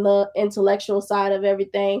and the intellectual side of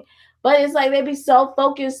everything. But it's like they be so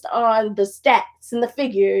focused on the stats and the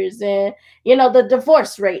figures, and the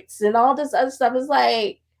divorce rates and all this other stuff. Is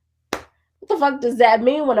like, what the fuck does that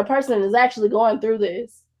mean when a person is actually going through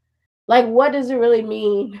this? Like, what does it really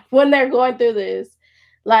mean when they're going through this?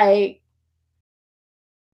 Like,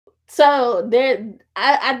 so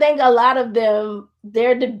I think a lot of them,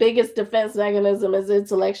 they're the biggest defense mechanism is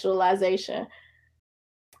intellectualization.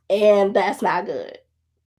 And that's not good.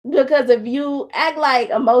 Because if you act like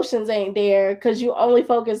emotions ain't there because you only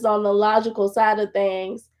focus on the logical side of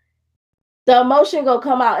things, the emotion gonna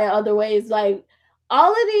come out in other ways. Like,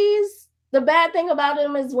 all of these, the bad thing about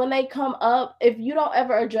them is when they come up, if you don't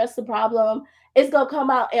ever address the problem, it's gonna come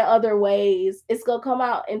out in other ways. It's gonna come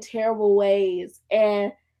out in terrible ways.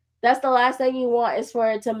 And that's the last thing you want, is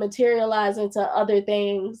for it to materialize into other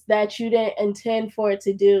things that you didn't intend for it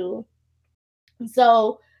to do.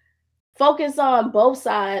 So focus on both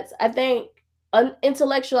sides. I think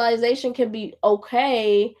intellectualization can be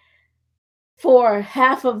okay for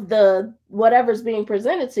half of the whatever's being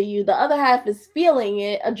presented to you. The other half is feeling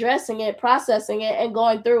it, addressing it, processing it, and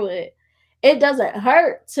going through it. It doesn't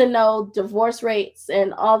hurt to know divorce rates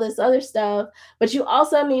and all this other stuff, but you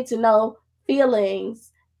also need to know feelings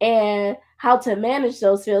and how to manage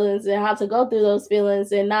those feelings and how to go through those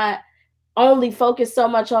feelings, and not only focus so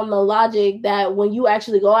much on the logic that when you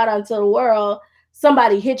actually go out into the world,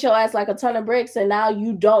 somebody hit your ass like a ton of bricks and now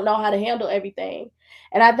you don't know how to handle everything.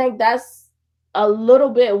 And I think that's a little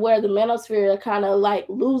bit where the manosphere kind of like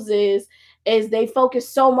loses, is they focus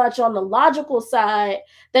so much on the logical side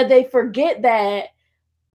that they forget that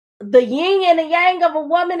the yin and the yang of a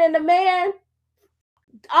woman and a man,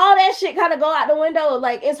 all that shit kind of go out the window.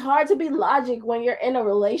 Like, it's hard to be logic when you're in a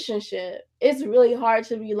relationship. It's really hard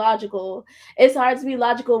to be logical. It's hard to be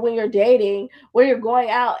logical when you're dating, when you're going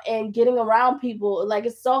out and getting around people. Like,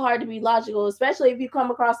 it's so hard to be logical, especially if you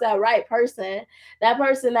come across that right person, that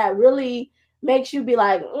person that really makes you be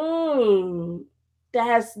like,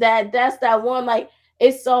 that's that one. Like,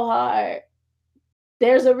 it's so hard.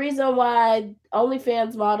 There's a reason why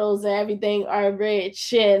OnlyFans models and everything are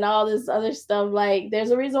rich and all this other stuff. Like, there's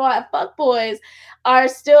a reason why fuckboys are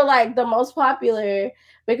still like the most popular,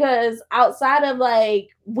 because outside of, like,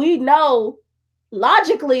 we know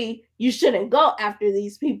logically you shouldn't go after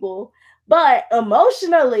these people, but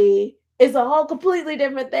emotionally it's a whole completely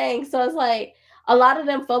different thing. So it's like a lot of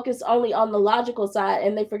them focus only on the logical side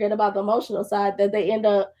and they forget about the emotional side, that they end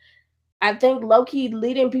up, I think, low key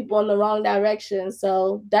leading people in the wrong direction.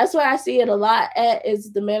 So that's where I see it a lot at,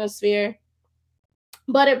 is the manosphere.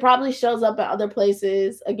 But it probably shows up in other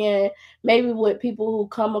places. Again, maybe with people who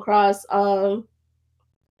come across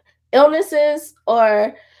illnesses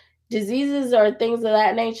or diseases or things of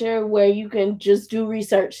that nature, where you can just do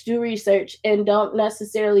research, and don't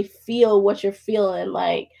necessarily feel what you're feeling,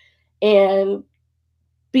 like, and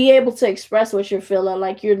be able to express what you're feeling.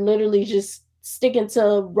 Like, you're literally just sticking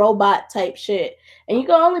to robot type shit. And you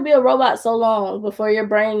can only be a robot so long before your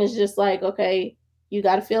brain is just like, okay, you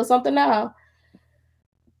got to feel something now.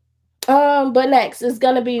 But next is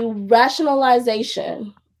gonna be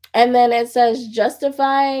rationalization. And then it says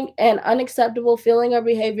justifying an unacceptable feeling or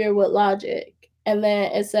behavior with logic. And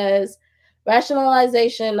then it says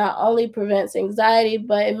rationalization not only prevents anxiety,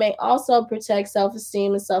 but it may also protect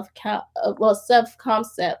self-esteem and self-concept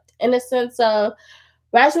in the sense of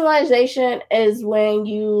rationalization is when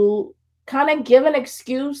you kind of give an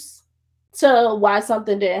excuse to why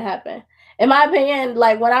something didn't happen. In my opinion,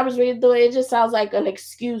 like when I was reading through it, it just sounds like an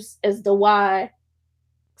excuse as to why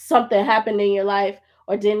something happened in your life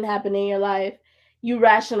or didn't happen in your life. You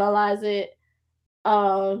rationalize it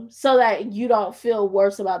so that you don't feel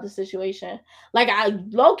worse about the situation. Like I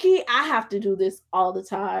low key, I have to do this all the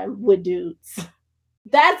time with dudes.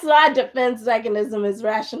 That's my defense mechanism is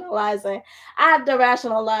rationalizing. I have to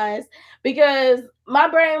rationalize because my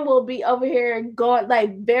brain will be over here going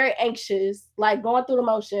like very anxious, like going through the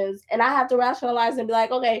motions, and I have to rationalize and be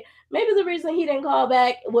like, okay, maybe the reason he didn't call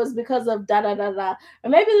back was because of da da da da, or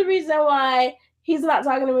maybe the reason why he's not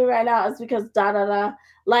talking to me right now is because da da da.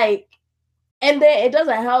 Like, and then it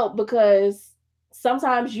doesn't help because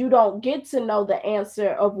sometimes you don't get to know the answer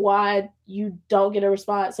of why you don't get a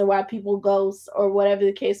response or why people ghost or whatever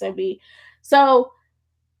the case may be. So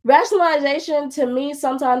rationalization to me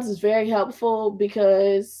sometimes is very helpful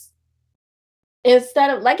because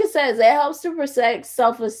instead of like it says, it helps to protect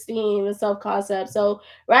self-esteem and self-concept. So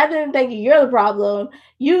rather than thinking you're the problem,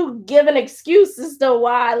 you give an excuse as to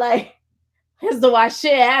why, like, as to why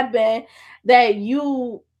shit happened that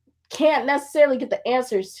you can't necessarily get the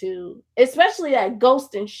answers to, especially that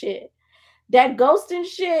ghosting shit. That ghosting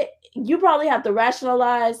shit, you probably have to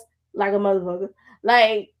rationalize like a motherfucker.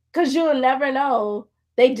 Like, cause you'll never know.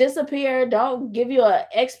 They disappear, don't give you an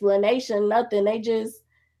explanation, nothing. They just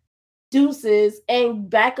deuces and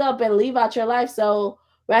back up and leave out your life. So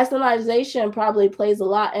rationalization probably plays a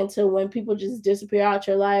lot into when people just disappear out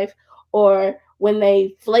your life or when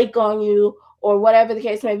they flake on you or whatever the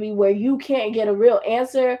case may be, where you can't get a real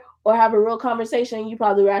answer or have a real conversation. You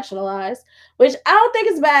probably rationalize, which I don't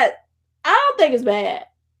think is bad. I don't think it's bad.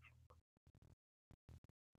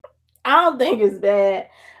 I don't think it's bad.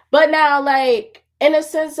 But now, like, in a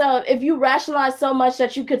sense of if you rationalize so much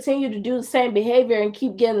that you continue to do the same behavior and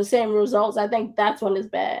keep getting the same results, I think that's when it's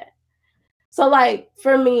bad. So, like,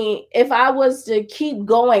 for me, if I was to keep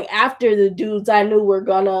going after the dudes I knew were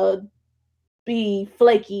gonna be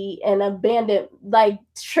flaky and abandon, like,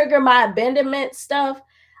 trigger my abandonment stuff,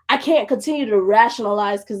 I can't continue to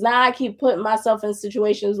rationalize because now I keep putting myself in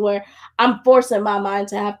situations where I'm forcing my mind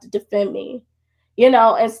to have to defend me,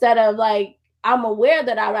 instead of like, I'm aware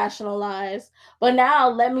that I rationalize, but now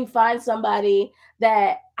let me find somebody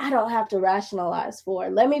that I don't have to rationalize for.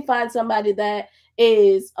 Let me find somebody that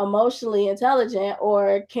is emotionally intelligent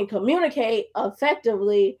or can communicate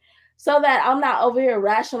effectively so that I'm not over here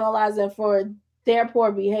rationalizing for their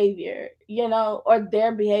poor behavior, or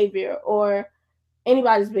their behavior or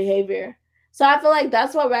anybody's behavior. So I feel like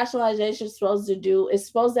that's what rationalization is supposed to do. It's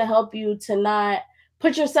supposed to help you to not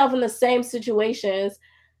put yourself in the same situations.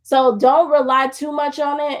 So don't rely too much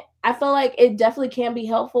on it. I feel like it definitely can be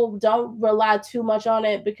helpful. Don't rely too much on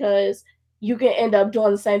it because you can end up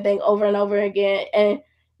doing the same thing over and over again. And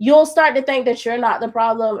you'll start to think that you're not the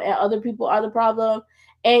problem and other people are the problem.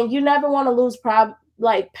 And you never want to lose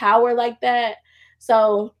like power like that.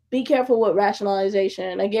 So be careful with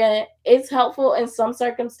rationalization. Again, it's helpful in some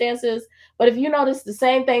circumstances, but if you notice the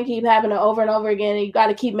same thing keep happening over and over again, and you got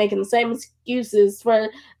to keep making the same excuses for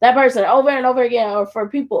that person over and over again, or for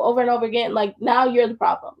people over and over again, like now you're the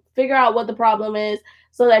problem. Figure out what the problem is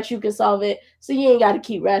so that you can solve it. So you ain't got to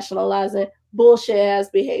keep rationalizing bullshit ass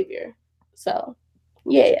behavior. So,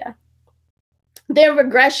 yeah. Then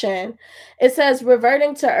regression, it says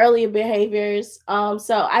reverting to earlier behaviors.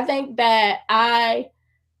 So I think that I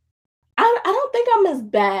don't think I'm as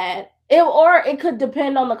bad. Or it could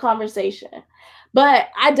depend on the conversation. But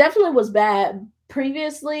I definitely was bad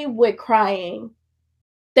previously with crying.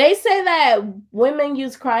 They say that women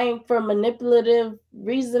use crying for manipulative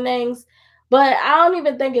reasonings, but I don't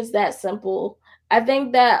even think it's that simple. I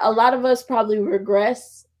think that a lot of us probably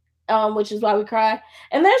regress, which is why we cry.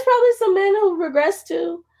 And there's probably some men who regress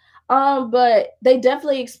too. But they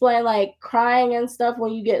definitely explain like crying and stuff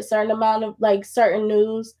when you get certain amount of like certain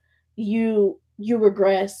news, you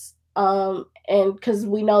regress. And because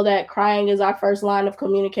we know that crying is our first line of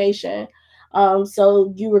communication,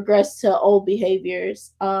 so you regress to old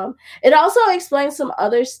behaviors. It also explains some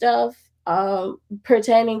other stuff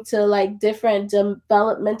pertaining to like different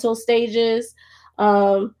developmental stages.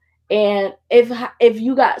 Um, and if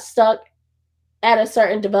you got stuck at a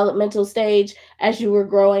certain developmental stage as you were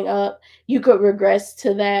growing up, you could regress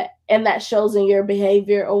to that, and that shows in your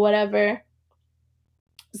behavior or whatever.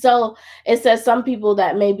 So it says some people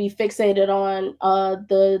that may be fixated on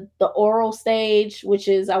the oral stage, which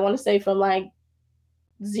is, I want to say, from like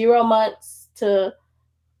 0 months to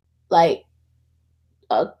like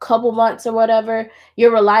a couple months or whatever,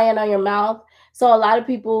 you're relying on your mouth. So a lot of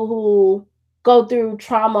people who go through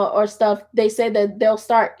trauma or stuff, they say that they'll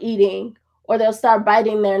start eating, or they'll start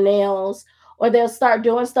biting their nails, or they'll start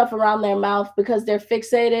doing stuff around their mouth because they're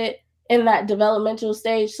fixated in that developmental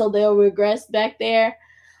stage. So they'll regress back there.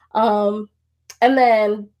 Um, and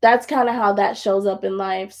then that's kind of how that shows up in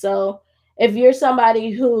life. So if you're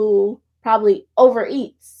somebody who probably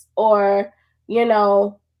overeats, or you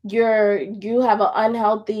know you have an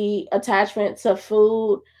unhealthy attachment to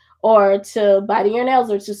food, or to biting your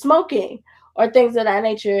nails, or to smoking, or things of that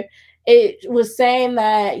nature, it was saying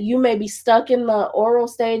that you may be stuck in the oral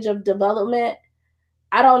stage of development.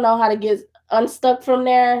 I don't know how to get unstuck from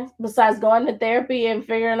there besides going to therapy and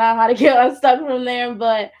figuring out how to get unstuck from there,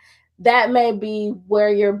 but that may be where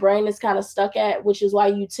your brain is kind of stuck at, which is why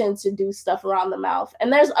you tend to do stuff around the mouth.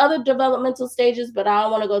 And there's other developmental stages, but I don't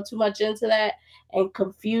want to go too much into that and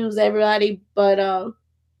confuse everybody. But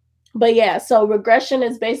yeah, so regression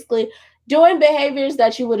is basically doing behaviors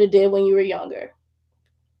that you would have did when you were younger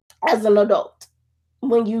as an adult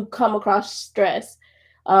when you come across stress.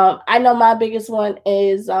 I know my biggest one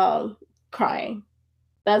is crying.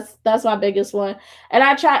 That's my biggest one. And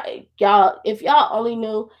I try, y'all, if y'all only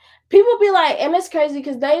knew, people be like, and it's crazy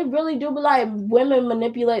because they really do be like, women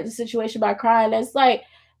manipulate the situation by crying. It's like,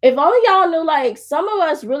 if only y'all knew, like, some of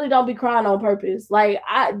us really don't be crying on purpose. Like,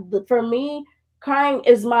 for me, crying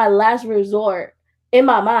is my last resort in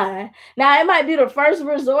my mind. Now it might be the first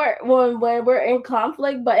resort when we're in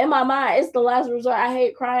conflict, but in my mind, it's the last resort. I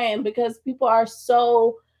hate crying because people are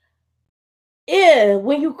so, yeah,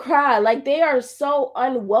 when you cry, like, they are so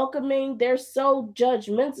unwelcoming, they're so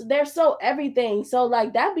judgmental, they're so everything. So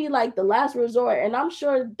like that be like the last resort. And I'm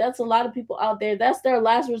sure that's a lot of people out there. That's their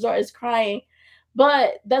last resort is crying.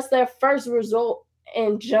 But that's their first resort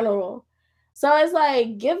in general. So it's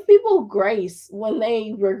like, give people grace when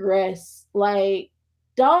they regress. Like,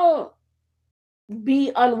 don't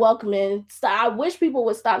be unwelcoming. So I wish people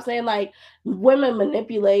would stop saying like women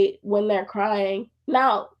manipulate when they're crying.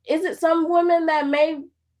 Now, is it some women that may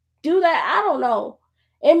do that? I don't know.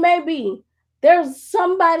 It may be. There's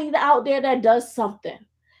somebody out there that does something.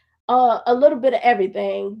 A little bit of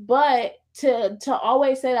everything. But to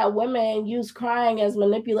always say that women use crying as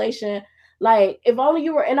manipulation, like, if only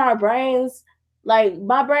you were in our brains, like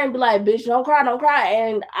my brain be like, bitch, don't cry, don't cry.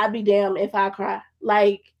 And I'd be damned if I cry.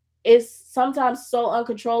 Like, it's sometimes so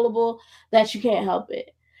uncontrollable that you can't help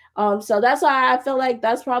it. So that's why I feel like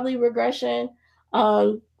that's probably regression.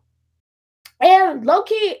 Um, and low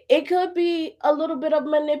key, it could be a little bit of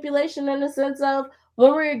manipulation in the sense of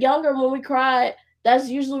when we were younger, when we cried, that's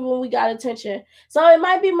usually when we got attention. So it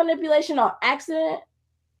might be manipulation on accident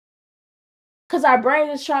because our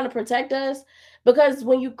brain is trying to protect us. Because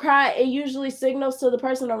when you cry, it usually signals to the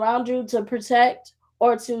person around you to protect,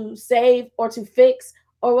 or to save, or to fix,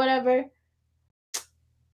 or whatever.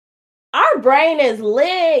 Our brain is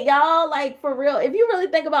lit, y'all. Like, for real. If you really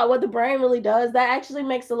think about what the brain really does, that actually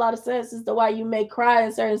makes a lot of sense as to why you may cry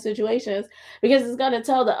in certain situations, because it's gonna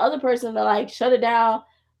tell the other person to like shut it down,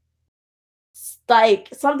 like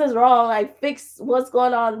something's wrong, like fix what's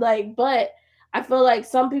going on. Like, but I feel like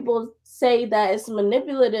some people say that it's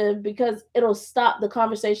manipulative because it'll stop the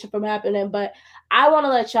conversation from happening. But I want to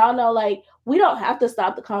let y'all know, like, we don't have to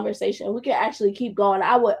stop the conversation. We can actually keep going.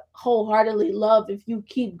 I would wholeheartedly love if you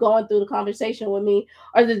keep going through the conversation with me,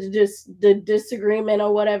 or just the disagreement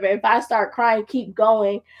or whatever. If I start crying, keep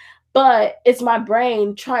going. But it's my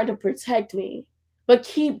brain trying to protect me. But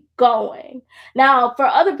keep going. Now, for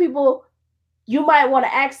other people, you might want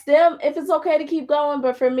to ask them if it's okay to keep going.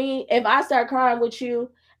 But for me, if I start crying with you,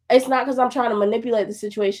 it's not because I'm trying to manipulate the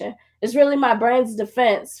situation. It's really my brain's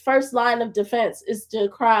defense. First line of defense is to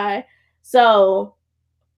cry. So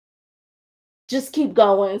just keep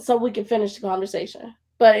going so we can finish the conversation.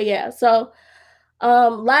 But yeah, so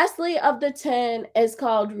lastly of the 10 is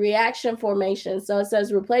called reaction formation. So it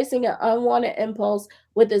says replacing an unwanted impulse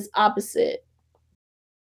with its opposite.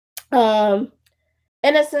 Um,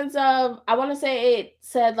 in a sense of, I want to say, it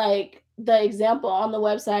said like the example on the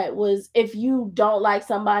website was, if you don't like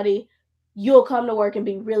somebody, you'll come to work and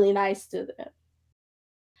be really nice to them.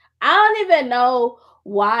 I don't even know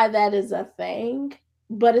why that is a thing,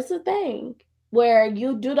 but it's a thing where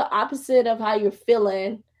you do the opposite of how you're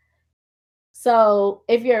feeling. So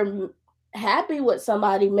if you're happy with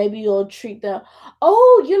somebody, maybe you'll treat them.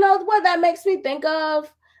 Oh, you know what that makes me think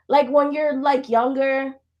of? Like when you're like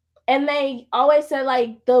younger and they always said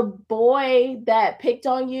like the boy that picked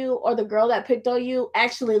on you or the girl that picked on you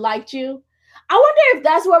actually liked you. I wonder if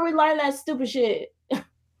that's where we learn that stupid shit.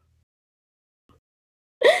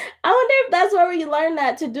 I wonder if that's where we learn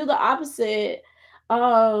that to do the opposite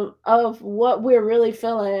of what we're really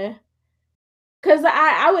feeling. Cause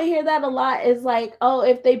I would hear that a lot. Is like, oh,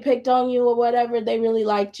 if they picked on you or whatever, they really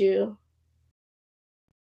liked you.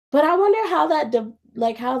 But I wonder how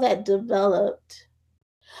how that developed.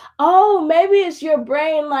 Oh, maybe it's your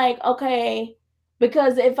brain like, okay,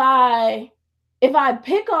 because if I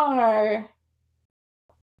pick on her,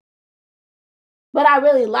 but I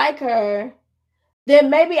really like her, then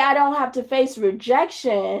maybe I don't have to face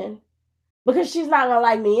rejection because she's not gonna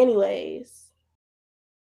like me anyways.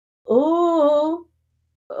 Ooh,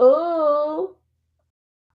 ooh.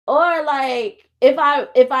 Or like if I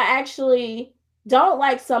actually don't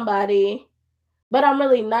like somebody, but I'm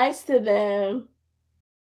really nice to them,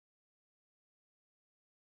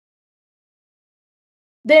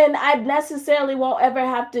 then I necessarily won't ever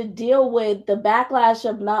have to deal with the backlash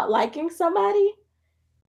of not liking somebody?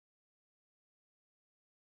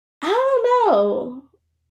 I don't know.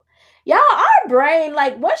 Y'all, our brain,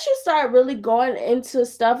 like once you start really going into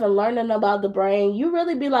stuff and learning about the brain, you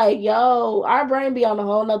really be like, yo, our brain be on a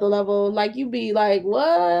whole nother level. Like you be like,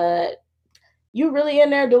 what? You really in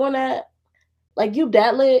there doing that? Like you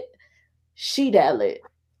that lit? She that lit.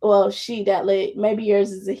 Well, she that lit. Maybe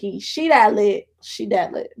yours is a he. She that lit. She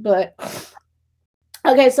that lit. But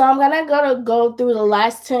okay, so I'm gonna go through the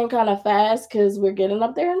last 10 kind of fast because we're getting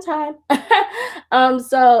up there in time.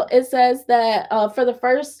 So it says that for the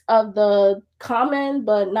first of the common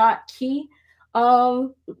but not key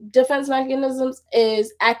um defense mechanisms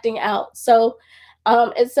is acting out. So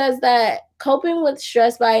it says that coping with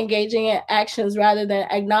stress by engaging in actions rather than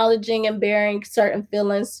acknowledging and bearing certain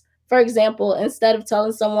feelings. For example, instead of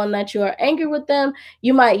telling someone that you are angry with them,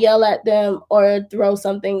 you might yell at them or throw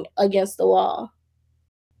something against the wall.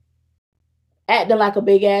 Acting like a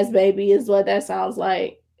big ass baby is what that sounds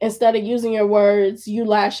like. Instead of using your words, you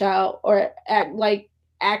lash out or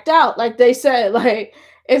act out, like they said. Like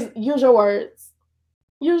it's use your words.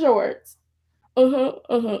 Use your words.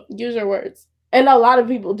 Use your words. And a lot of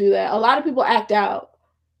people do that. A lot of people act out,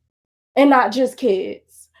 and not just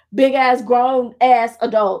kids. Big ass grown ass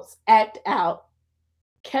adults act out.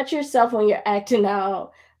 Catch yourself when you're acting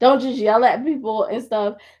out. Don't just yell at people and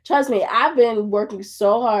stuff. Trust me, I've been working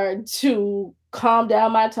so hard to calm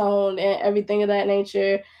down my tone and everything of that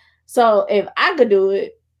nature. So if I could do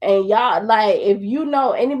it, and y'all like, if you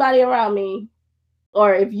know anybody around me,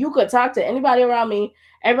 or if you could talk to anybody around me,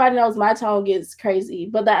 everybody knows my tone gets crazy.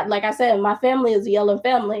 But that, like I said, my family is a yelling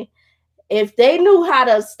family. If they knew how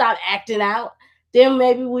to stop acting out, then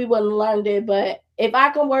maybe we wouldn't learned it. But if I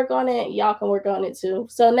can work on it, y'all can work on it too.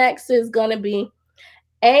 So next is gonna be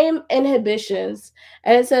aim inhibitions,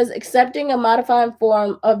 and it says accepting a modified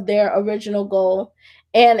form of their original goal.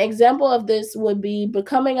 An example of this would be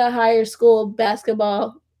becoming a higher school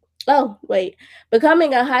basketball. Oh, wait,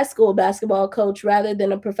 becoming a high school basketball coach rather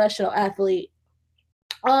than a professional athlete.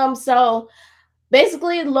 So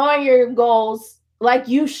basically lowering your goals, like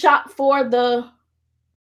you shot for the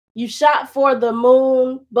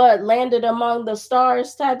moon but landed among the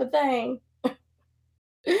stars type of thing.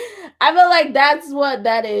 I feel like that's what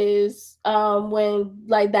that is. When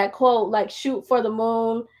like that quote, like shoot for the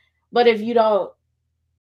moon, but if you don't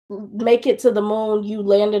make it to the moon, you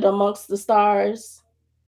landed amongst the stars.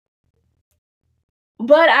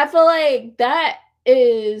 But I feel like that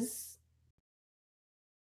is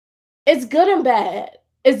it's good and bad.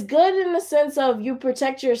 It's good in the sense of you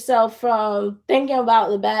protect yourself from thinking about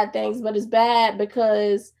the bad things, but it's bad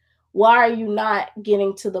because why are you not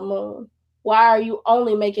getting to the moon? Why are you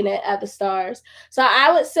only making it at the stars? So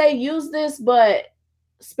I would say use this, but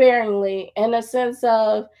sparingly, in a sense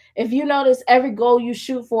of if you notice every goal you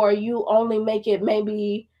shoot for, you only make it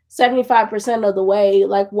maybe 75% of the way.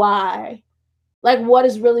 Like, why? Like, what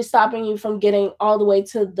is really stopping you from getting all the way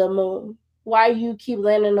to the moon? Why you keep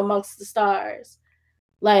landing amongst the stars?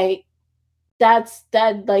 Like,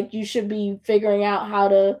 like you should be figuring out how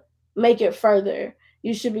to make it further.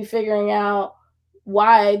 You should be figuring out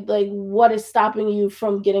why, like, what is stopping you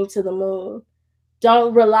from getting to the moon.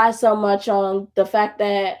 Don't rely so much on the fact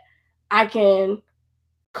that I can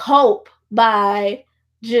cope by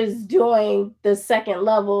just doing the second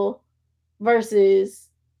level versus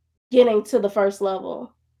getting to the first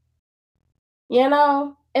level. You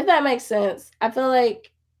know, if that makes sense. I feel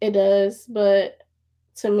like it does, but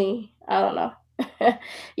to me, I don't know.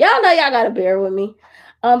 Y'all know y'all gotta bear with me.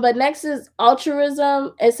 But next is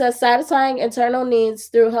altruism. It says satisfying internal needs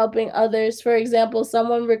through helping others. For example,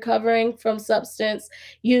 someone recovering from substance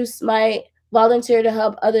use might volunteer to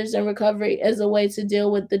help others in recovery as a way to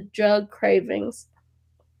deal with the drug cravings.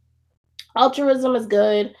 Altruism is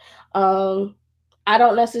good. Um, I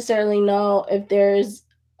don't necessarily know if there's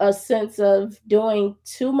a sense of doing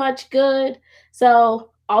too much good.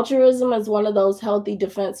 So, altruism is one of those healthy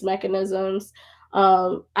defense mechanisms.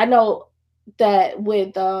 I know that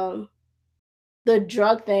with the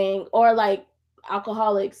drug thing or like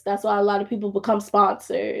alcoholics, that's why a lot of people become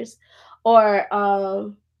sponsors. Or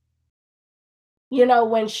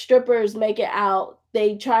when strippers make it out,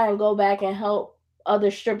 they try and go back and help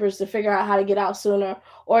other strippers to figure out how to get out sooner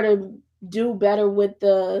or to do better with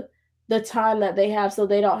the time that they have so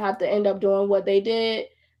they don't have to end up doing what they did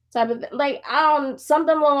type of thing. Like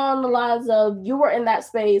something along the lines of you were in that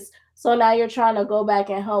space, so now you're trying to go back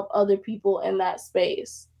and help other people in that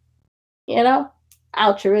space. You know?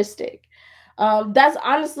 Altruistic. That's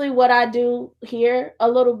honestly what I do here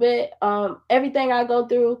a little bit. Everything I go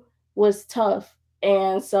through was tough.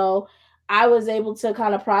 And so I was able to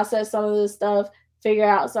kind of process some of this stuff, figure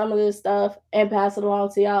out some of this stuff, and pass it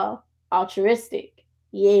along to y'all. Altruistic.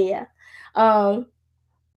 Yeah. Um,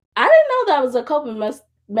 I didn't know that was a coping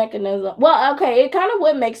mechanism. Well, okay, it kind of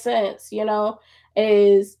would make sense,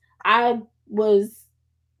 is I was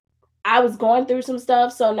I was going through some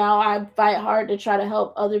stuff, so now I fight hard to try to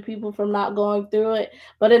help other people from not going through it.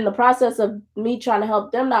 But in the process of me trying to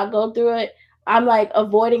help them not go through it, I'm like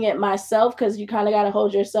avoiding it myself because you kind of got to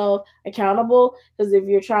hold yourself accountable. Because if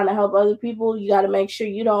you're trying to help other people, you got to make sure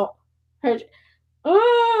you don't hurt.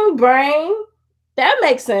 Brain. That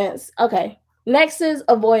makes sense. Okay. Next is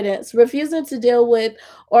avoidance, refusing to deal with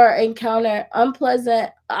or encounter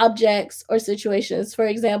unpleasant objects or situations. For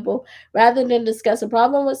example, rather than discuss a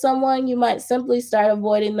problem with someone, you might simply start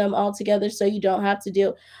avoiding them altogether so you don't have to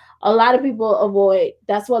deal. A lot of people avoid.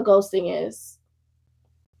 That's what ghosting is.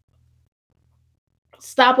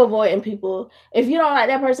 Stop avoiding people. If you don't like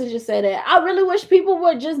that person, just say that. I really wish people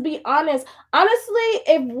would just be honest. Honestly,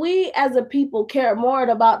 if we as a people care more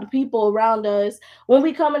about the people around us when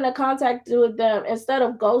we come into contact with them instead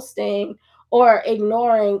of ghosting or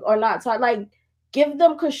ignoring or not talk, like give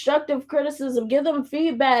them constructive criticism, give them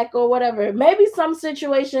feedback or whatever. Maybe some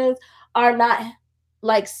situations are not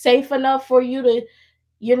like safe enough for you to,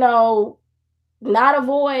 you know, not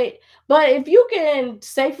avoid. But if you can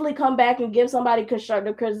safely come back and give somebody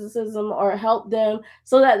constructive criticism or help them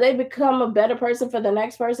so that they become a better person for the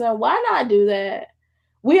next person, why not do that?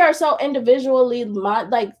 We are so individually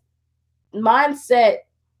like mindset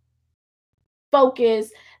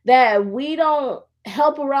focused that we don't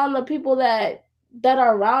help around the people that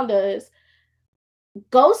are around us.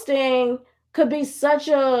 Ghosting could be such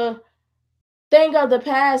a thing of the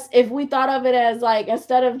past if we thought of it as like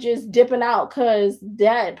instead of just dipping out because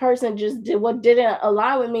that person just did what didn't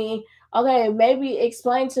align with me. Okay, maybe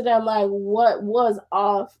explain to them like what was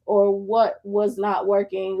off or what was not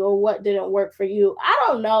working or what didn't work for you. I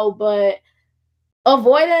don't know, but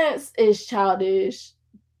avoidance is childish.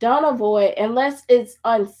 Don't avoid unless it's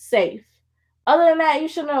unsafe. Other than that, you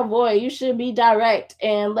shouldn't avoid. You should be direct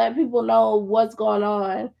and let people know what's going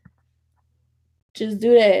on. Just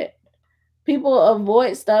do that. People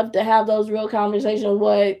avoid stuff to have those real conversations.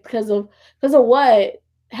 What? Because of what?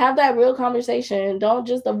 Have that real conversation. Don't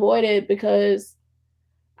just avoid it because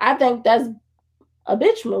I think that's a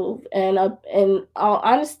bitch move. And in all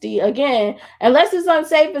honesty, again, unless it's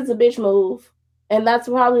unsafe, it's a bitch move. And that's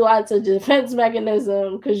probably why it's a defense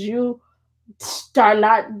mechanism because you start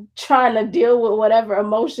not trying to deal with whatever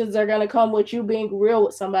emotions are going to come with you being real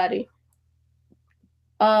with somebody.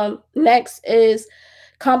 Next is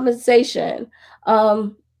compensation.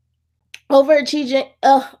 Um, overachieving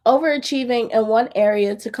in one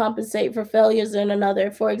area to compensate for failures in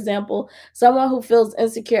another. For example, someone who feels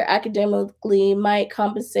insecure academically might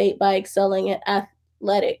compensate by excelling in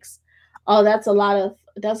athletics. Oh, that's a lot of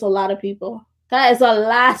people. That is a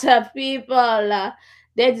lot of people.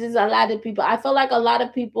 That is a lot of people. I feel like a lot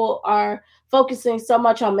of people are focusing so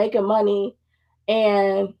much on making money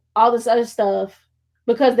and all this other stuff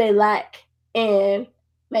because they lack in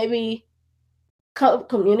maybe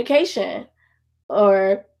communication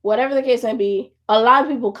or whatever the case may be. A lot of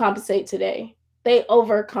people compensate today. They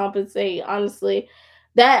overcompensate, honestly.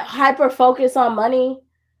 That hyper focus on money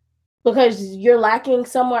because you're lacking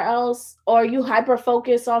somewhere else, or you hyper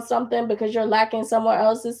focus on something because you're lacking somewhere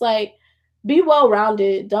else. It's like be well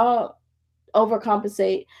rounded. Don't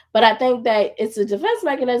overcompensate. But I think that it's a defense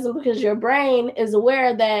mechanism because your brain is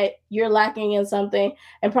aware that you're lacking in something,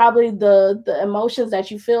 and probably the emotions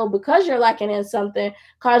that you feel because you're lacking in something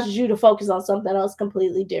causes you to focus on something else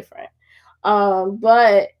completely different.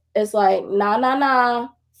 But it's like, nah, nah, nah.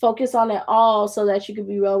 Focus on it all so that you can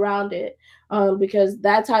be well rounded. Because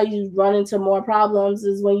that's how you run into more problems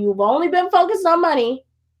is when you've only been focused on money.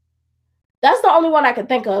 That's the only one I can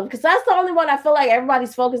think of because that's the only one I feel like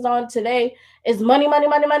everybody's focused on today is money, money,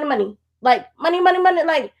 money, money, money. Like money, money, money.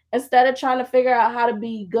 Like instead of trying to figure out how to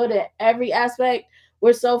be good at every aspect,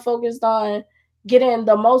 we're so focused on getting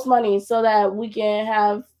the most money so that we can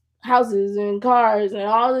have houses and cars and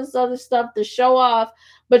all this other stuff to show off,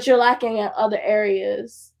 but you're lacking in other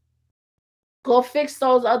areas. Go fix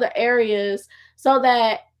those other areas so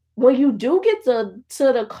that when you do get to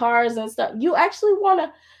the cars and stuff, you actually want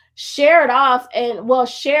to share it off and well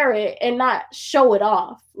share it and not show it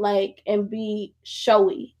off like and be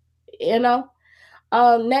showy, you know.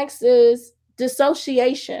 Next is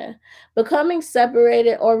dissociation, becoming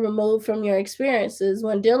separated or removed from your experiences.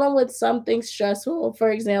 When dealing with something stressful,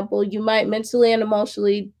 for example, you might mentally and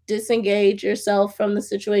emotionally disengage yourself from the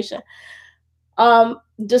situation.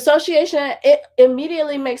 Dissociation, it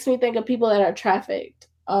immediately makes me think of people that are trafficked.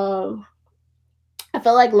 I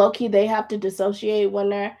feel like low key they have to dissociate when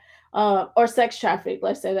they're or sex traffic,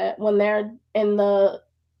 let's say that when they're in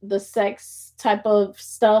the sex type of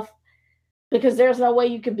stuff because there's no way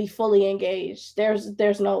you could be fully engaged.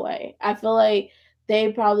 There's no way. I feel like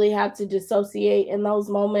they probably have to dissociate in those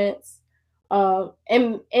moments.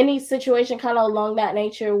 In any situation kind of along that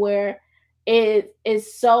nature where it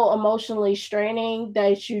is so emotionally straining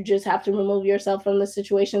that you just have to remove yourself from the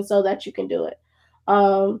situation so that you can do it.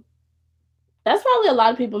 Um, that's probably a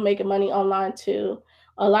lot of people making money online too.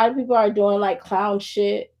 A lot of people are doing like clown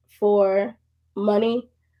shit for money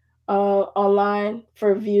online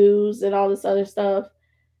for views and all this other stuff.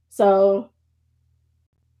 So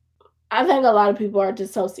I think a lot of people are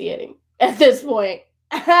dissociating at this point.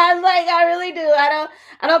 I really do. I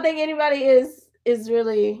don't think anybody is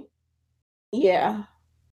really yeah.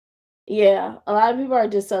 Yeah. A lot of people are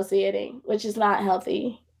dissociating, which is not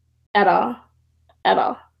healthy at all. At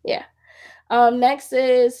all. Yeah. Next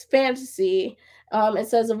is fantasy. It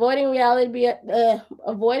says avoiding reality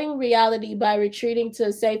by retreating to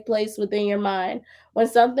a safe place within your mind. When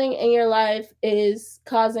something in your life is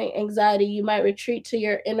causing anxiety, you might retreat to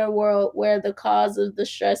your inner world where the cause of the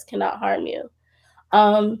stress cannot harm you.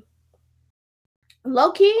 Um,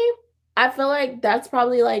 Low key, I feel like that's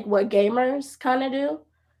probably like what gamers kind of do.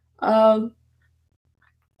 Um,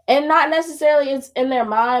 and not necessarily it's in their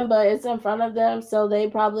mind, but it's in front of them. So they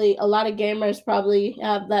probably a lot of gamers probably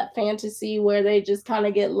have that fantasy where they just kind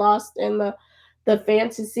of get lost in the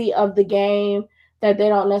fantasy of the game that they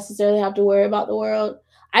don't necessarily have to worry about the world.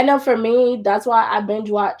 I know for me, that's why I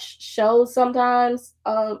binge watch shows sometimes,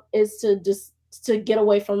 is to just to get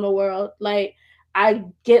away from the world. Like I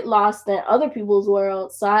get lost in other people's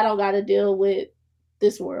world, so I don't gotta deal with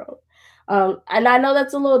this world. And I know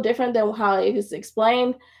that's a little different than how it is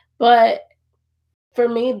explained, but for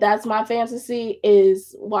me, that's my fantasy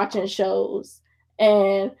is watching shows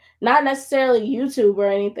and not necessarily YouTube or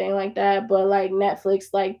anything like that, but like Netflix,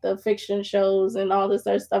 like the fiction shows and all this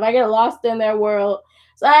other stuff. I get lost in their world.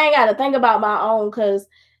 So I ain't got to think about my own because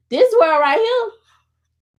this world right here,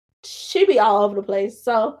 she be all over the place.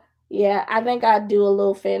 So yeah, I think I do a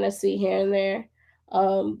little fantasy here and there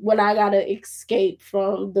when I got to escape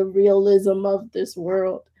from the realism of this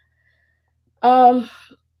world. Um,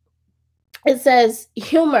 It says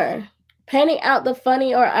humor, painting out the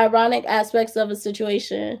funny or ironic aspects of a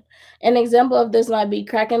situation. An example of this might be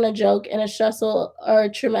cracking a joke in a stressful or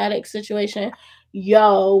traumatic situation.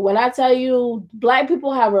 Yo, when I tell you black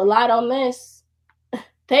people have relied on this,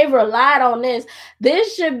 they've relied on this.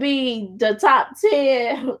 This should be the top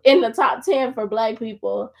 10 in the top 10 for black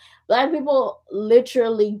people. Black people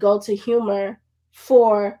literally go to humor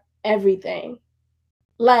for everything.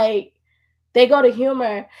 Like they go to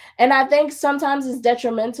humor. And I think sometimes it's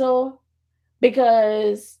detrimental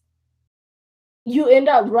because you end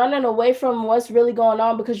up running away from what's really going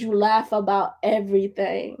on because you laugh about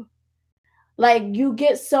everything. Like you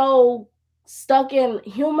get so stuck in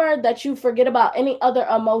humor that you forget about any other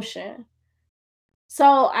emotion.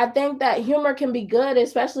 So I think that humor can be good,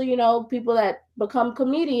 especially, people that become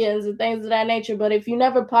comedians and things of that nature. But if you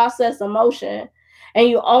never process emotion and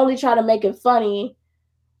you only try to make it funny,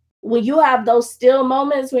 when you have those still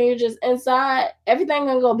moments when you're just inside, everything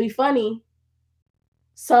gonna be funny.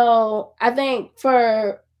 So I think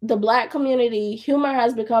for the black community, humor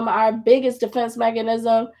has become our biggest defense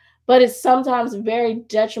mechanism, but it's sometimes very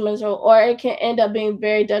detrimental, or it can end up being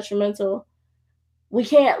very detrimental. We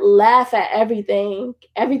can't laugh at everything.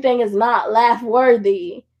 Everything is not laugh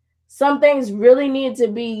worthy. Some things really need to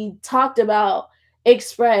be talked about,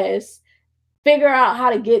 expressed, figure out how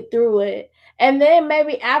to get through it. And then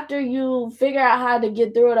maybe after you figure out how to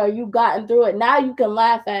get through it or you've gotten through it, now you can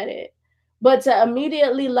laugh at it. But to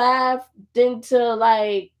immediately laugh, then to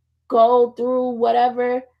like go through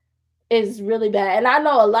whatever is really bad. And I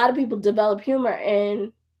know a lot of people develop humor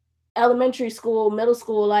in elementary school, middle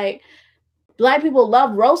school. Like black people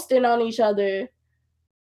love roasting on each other.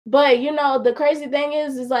 But the crazy thing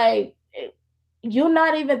is like you're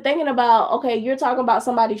not even thinking about, okay, you're talking about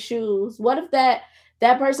somebody's shoes. What if that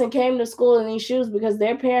person came to school in these shoes because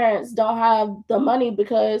their parents don't have the money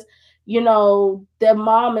because their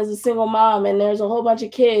mom is a single mom and there's a whole bunch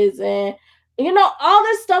of kids, and all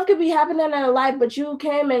this stuff could be happening in their life, but you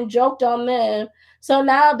came and joked on them. So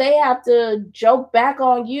now they have to joke back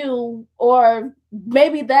on you, or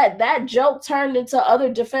maybe that joke turned into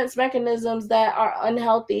other defense mechanisms that are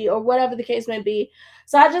unhealthy, or whatever the case may be.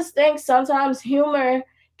 So I just think sometimes humor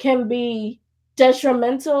can be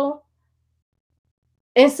detrimental.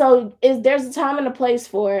 And so there's a time and a place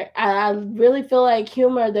for it. I really feel like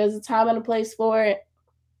humor, there's a time and a place for it.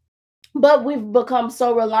 But we've become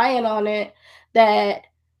so reliant on it that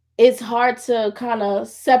it's hard to kind of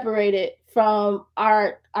separate it from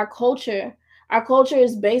our culture. Our culture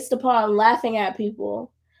is based upon laughing at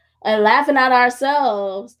people and laughing at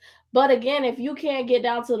ourselves. But again, if you can't get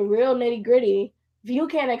down to the real nitty gritty, if you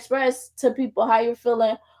can't express to people how you're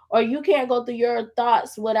feeling, or you can't go through your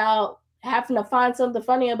thoughts without having to find something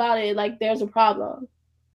funny about it, like there's a problem.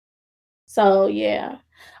 So yeah.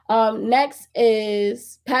 Next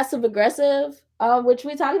is passive aggressive, which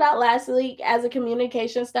we talked about last week as a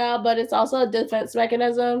communication style, but it's also a defense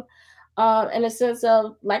mechanism. In a sense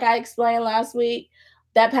of, like I explained last week,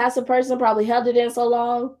 that passive person probably held it in so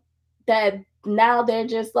long that now they're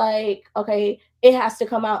just like, okay, it has to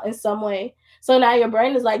come out in some way. So now your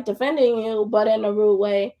brain is like defending you, but in a rude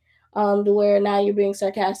way, to where now you're being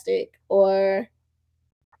sarcastic, or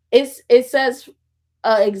it says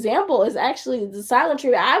example is actually the silent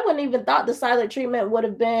treatment. I wouldn't even thought the silent treatment would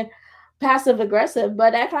have been passive aggressive,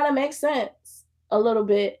 but that kind of makes sense a little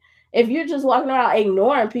bit. If you're just walking around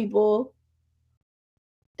ignoring people,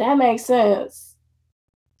 that makes sense.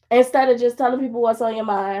 Instead of just telling people what's on your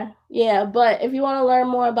mind. Yeah, but if you want to learn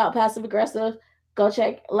more about passive aggressive, go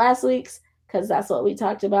check last week's, because that's what we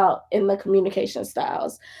talked about in the communication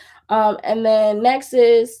styles. And then next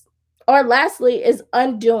is, or lastly, is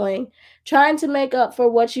undoing, trying to make up for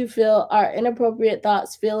what you feel are inappropriate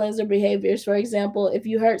thoughts, feelings, or behaviors. For example, if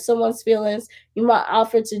you hurt someone's feelings, you might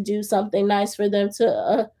offer to do something nice for them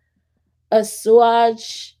to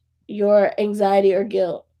assuage your anxiety or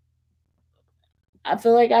guilt. I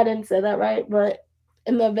feel like I didn't say that right, but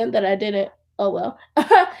in the event that I didn't, oh well.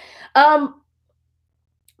 um,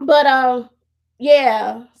 but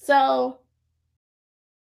yeah. So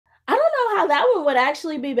I don't know how that one would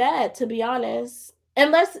actually be bad, to be honest.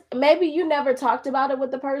 Unless maybe you never talked about it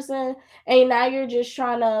with the person and now you're just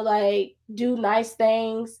trying to like do nice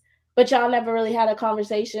things, but y'all never really had a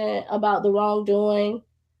conversation about the wrongdoing,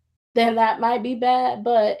 then that might be bad.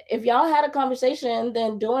 But if y'all had a conversation,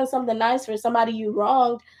 then doing something nice for somebody you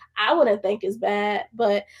wronged, I wouldn't think is bad.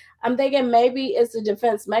 But I'm thinking maybe it's a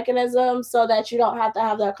defense mechanism so that you don't have to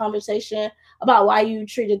have that conversation about why you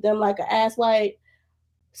treated them like an ass. Like,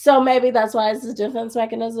 so maybe that's why it's a defense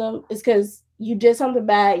mechanism, is because you did something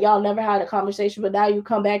bad, y'all never had a conversation, but now you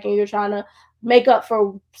come back and you're trying to make up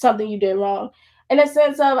for something you did wrong. In a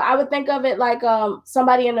sense of, I would think of it like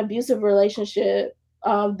somebody in an abusive relationship,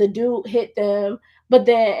 the dude hit them, but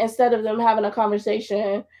then instead of them having a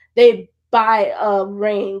conversation, they buy a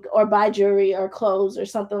ring or buy jewelry or clothes or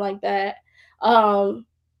something like that. Um,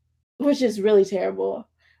 which is really terrible.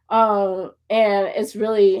 And it's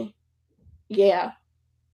really, yeah,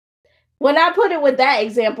 when I put it with that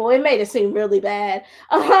example, it made it seem really bad.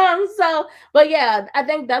 So, but yeah, I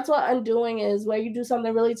think that's what undoing is, where you do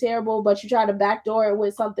something really terrible, but you try to backdoor it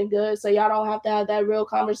with something good, so y'all don't have to have that real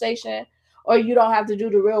conversation, or you don't have to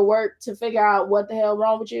do the real work to figure out what the hell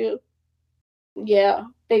wrong with you. Yeah,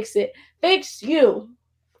 fix it. Fix you.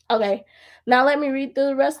 Okay, now let me read through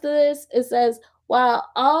the rest of this. It says, while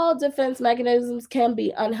all defense mechanisms can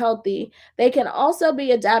be unhealthy, they can also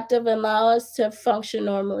be adaptive and allow us to function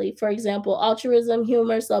normally. For example, altruism,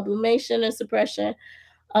 humor, sublimation, and suppression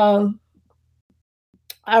um,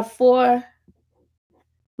 are four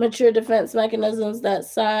mature defense mechanisms that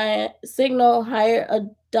signal higher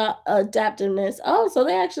adaptiveness. Oh, so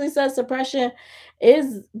they actually said suppression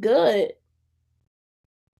is good.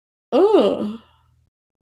 Mm.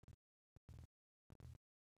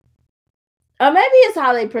 Or maybe it's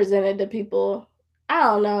how they present it to people. I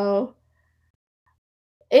don't know.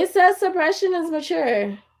 It says suppression is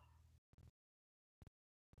mature.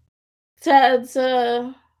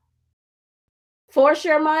 To force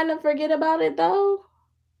your mind to forget about it though?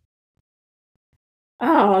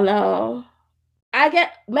 I don't know. I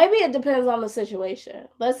get maybe it depends on the situation.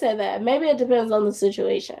 Let's say that. Maybe it depends on the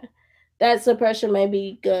situation. That suppression may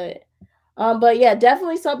be good. But yeah,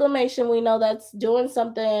 definitely sublimation. We know that's doing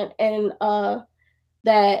something and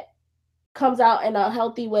that comes out in a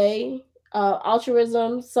healthy way.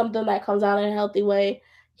 Altruism, something that comes out in a healthy way.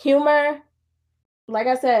 Humor, like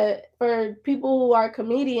I said, for people who are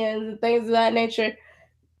comedians and things of that nature,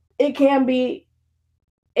 it can be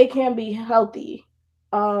it can be healthy.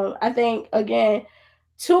 I think again,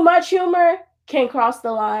 too much humor can cross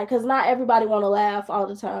the line because not everybody want to laugh all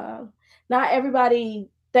the time. Not everybody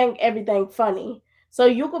think everything funny. So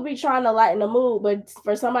you could be trying to lighten the mood, but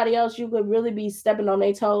for somebody else, you could really be stepping on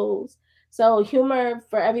their toes. So humor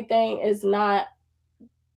for everything is not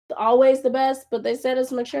always the best, but they said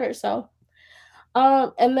it's mature. So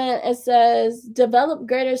and then it says develop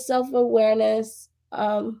greater self-awareness.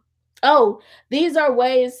 Oh, these are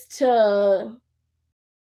ways to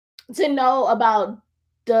know about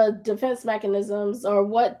the defense mechanisms or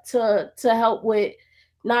what to help with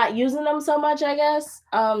not using them so much, I guess.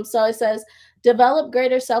 So it says develop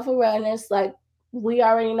greater self-awareness, like we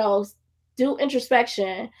already know, do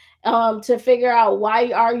introspection to figure out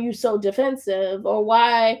why are you so defensive or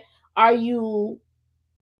why are you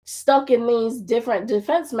stuck in these different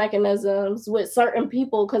defense mechanisms with certain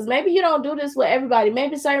people because maybe you don't do this with everybody.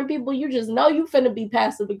 Maybe certain people you just know you finna be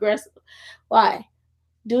passive aggressive. Why?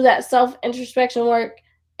 Do that self introspection work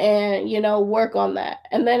and work on that.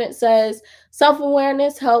 And then it says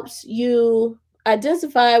self-awareness helps you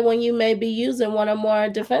identify when you may be using one or more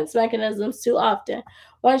defense mechanisms too often.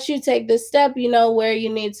 Once you take this step, you know where you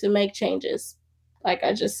need to make changes, like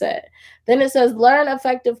I just said. Then it says learn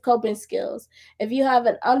effective coping skills. If you have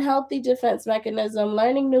an unhealthy defense mechanism,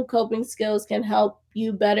 learning new coping skills can help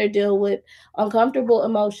you better deal with uncomfortable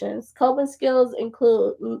emotions. Coping skills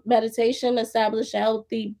include meditation, establish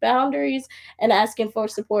healthy boundaries, and asking for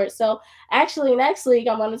support. So, actually, next week,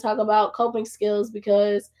 I'm going to talk about coping skills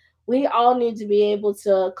because we all need to be able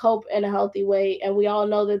to cope in a healthy way. And we all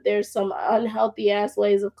know that there's some unhealthy ass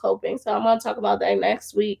ways of coping. So, I'm going to talk about that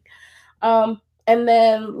next week. And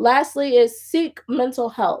then, lastly, is seek mental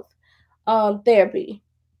health therapy.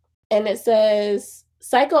 And it says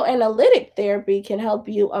psychoanalytic therapy can help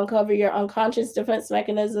you uncover your unconscious defense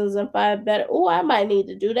mechanisms and find better. Oh, I might need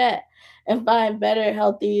to do that and find better,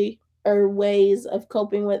 healthier ways of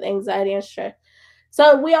coping with anxiety and stress.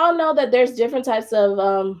 So we all know that there's different types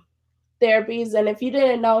of therapies, and if you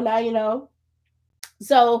didn't know, now you know.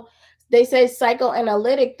 So they say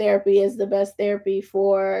psychoanalytic therapy is the best therapy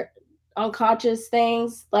for unconscious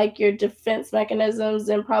things like your defense mechanisms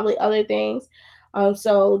and probably other things.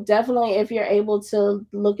 So definitely, if you're able to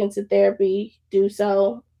look into therapy, do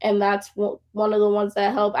so. And that's one of the ones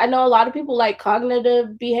that help. I know a lot of people like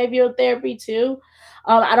cognitive behavioral therapy too.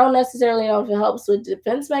 I don't necessarily know if it helps with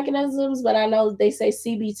defense mechanisms, but I know they say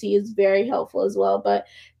CBT is very helpful as well. But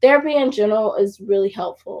therapy in general is really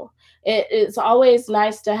helpful. It's always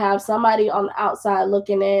nice to have somebody on the outside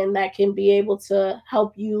looking in that can be able to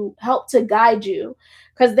help to guide you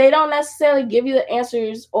because they don't necessarily give you the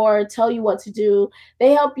answers or tell you what to do.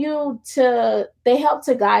 They help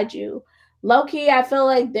to guide you. Low key, I feel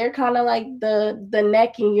like they're kind of like the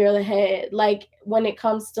neck and you're the head, like when it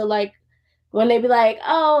comes to like when they be like,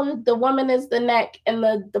 oh, the woman is the neck and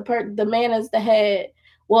the man is the head.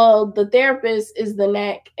 Well, the therapist is the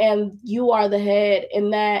neck and you are the head,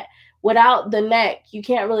 and that without the neck you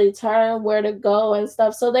can't really turn where to go and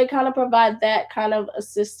stuff. So they kind of provide that kind of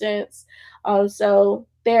assistance. So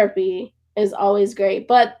therapy is always great,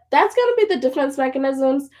 but that's going to be the defense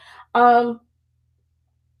mechanisms. um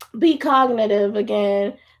be cognitive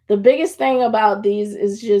again. The biggest thing about these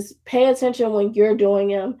is just pay attention when you're doing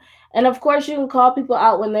them. And of course, you can call people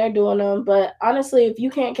out when they're doing them. But honestly, if you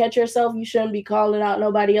can't catch yourself, you shouldn't be calling out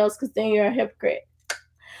nobody else because then you're a hypocrite.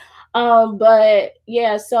 But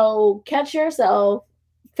yeah, so catch yourself,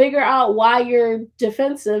 figure out why you're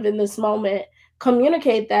defensive in this moment,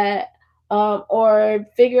 communicate that, or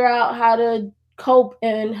figure out how to cope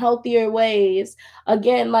in healthier ways.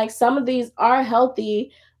 Again, like some of these are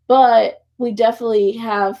healthy, but we definitely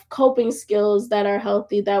have coping skills that are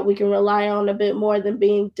healthy that we can rely on a bit more than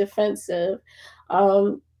being defensive.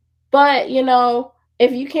 Um, but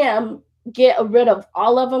if you can't get rid of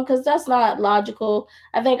all of them because that's not logical.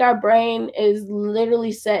 I think our brain is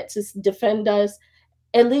literally set to defend us.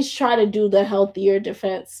 At least try to do the healthier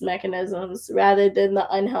defense mechanisms rather than the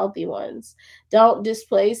unhealthy ones. Don't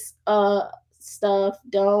displace stuff.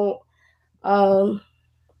 Um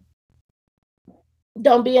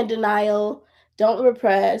don't be in denial. Don't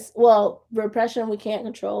repress. Well, repression we can't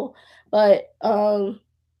control, but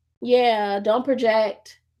yeah, don't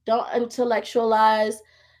project. Don't intellectualize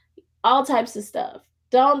all types of stuff.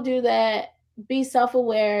 Don't do that. Be self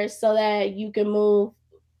aware so that you can move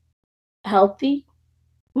healthy,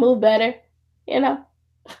 move better, you know?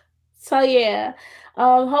 So, yeah,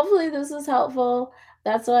 hopefully this was helpful.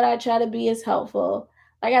 That's what I try to be is helpful.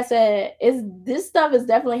 Like I said, it's this stuff is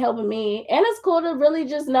definitely helping me. And it's cool to really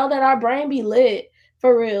just know that our brain be lit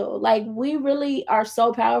for real. Like, we really are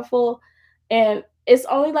so powerful. And it's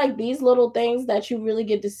only like these little things that you really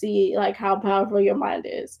get to see, like how powerful your mind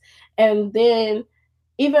is. And then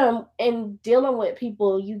even in dealing with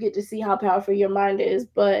people, you get to see how powerful your mind is.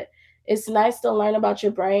 But it's nice to learn about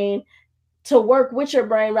your brain, to work with your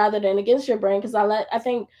brain rather than against your brain. Because I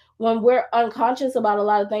think when we're unconscious about a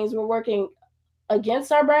lot of things, we're working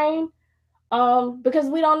against our brain, because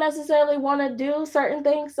we don't necessarily want to do certain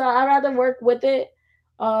things. So I rather work with it,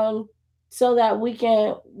 um, so that we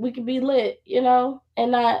can be lit,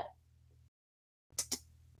 and not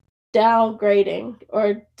downgrading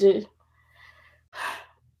or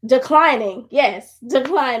declining. Yes,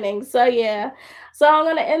 declining. So yeah. So I'm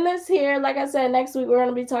gonna end this here. Like I said, next week we're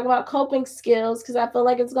gonna be talking about coping skills because I feel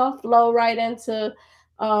like it's gonna flow right into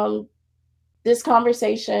um this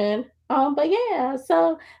conversation. But yeah,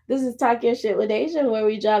 so this is Talk Your Shit with Asia, where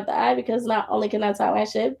we drop the I because not only can I talk my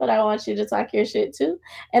shit, but I want you to talk your shit too.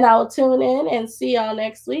 And I will tune in and see y'all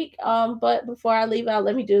next week. But before I leave out,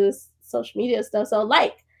 let me do this social media stuff. So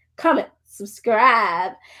like, comment,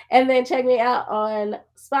 subscribe, and then check me out on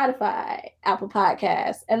Spotify, Apple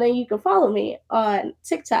Podcasts, and then you can follow me on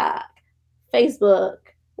TikTok, Facebook,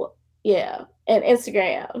 yeah, and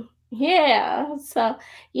Instagram. Yeah. So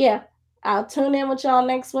yeah, I'll tune in with y'all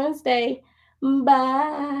next Wednesday.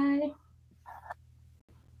 Bye.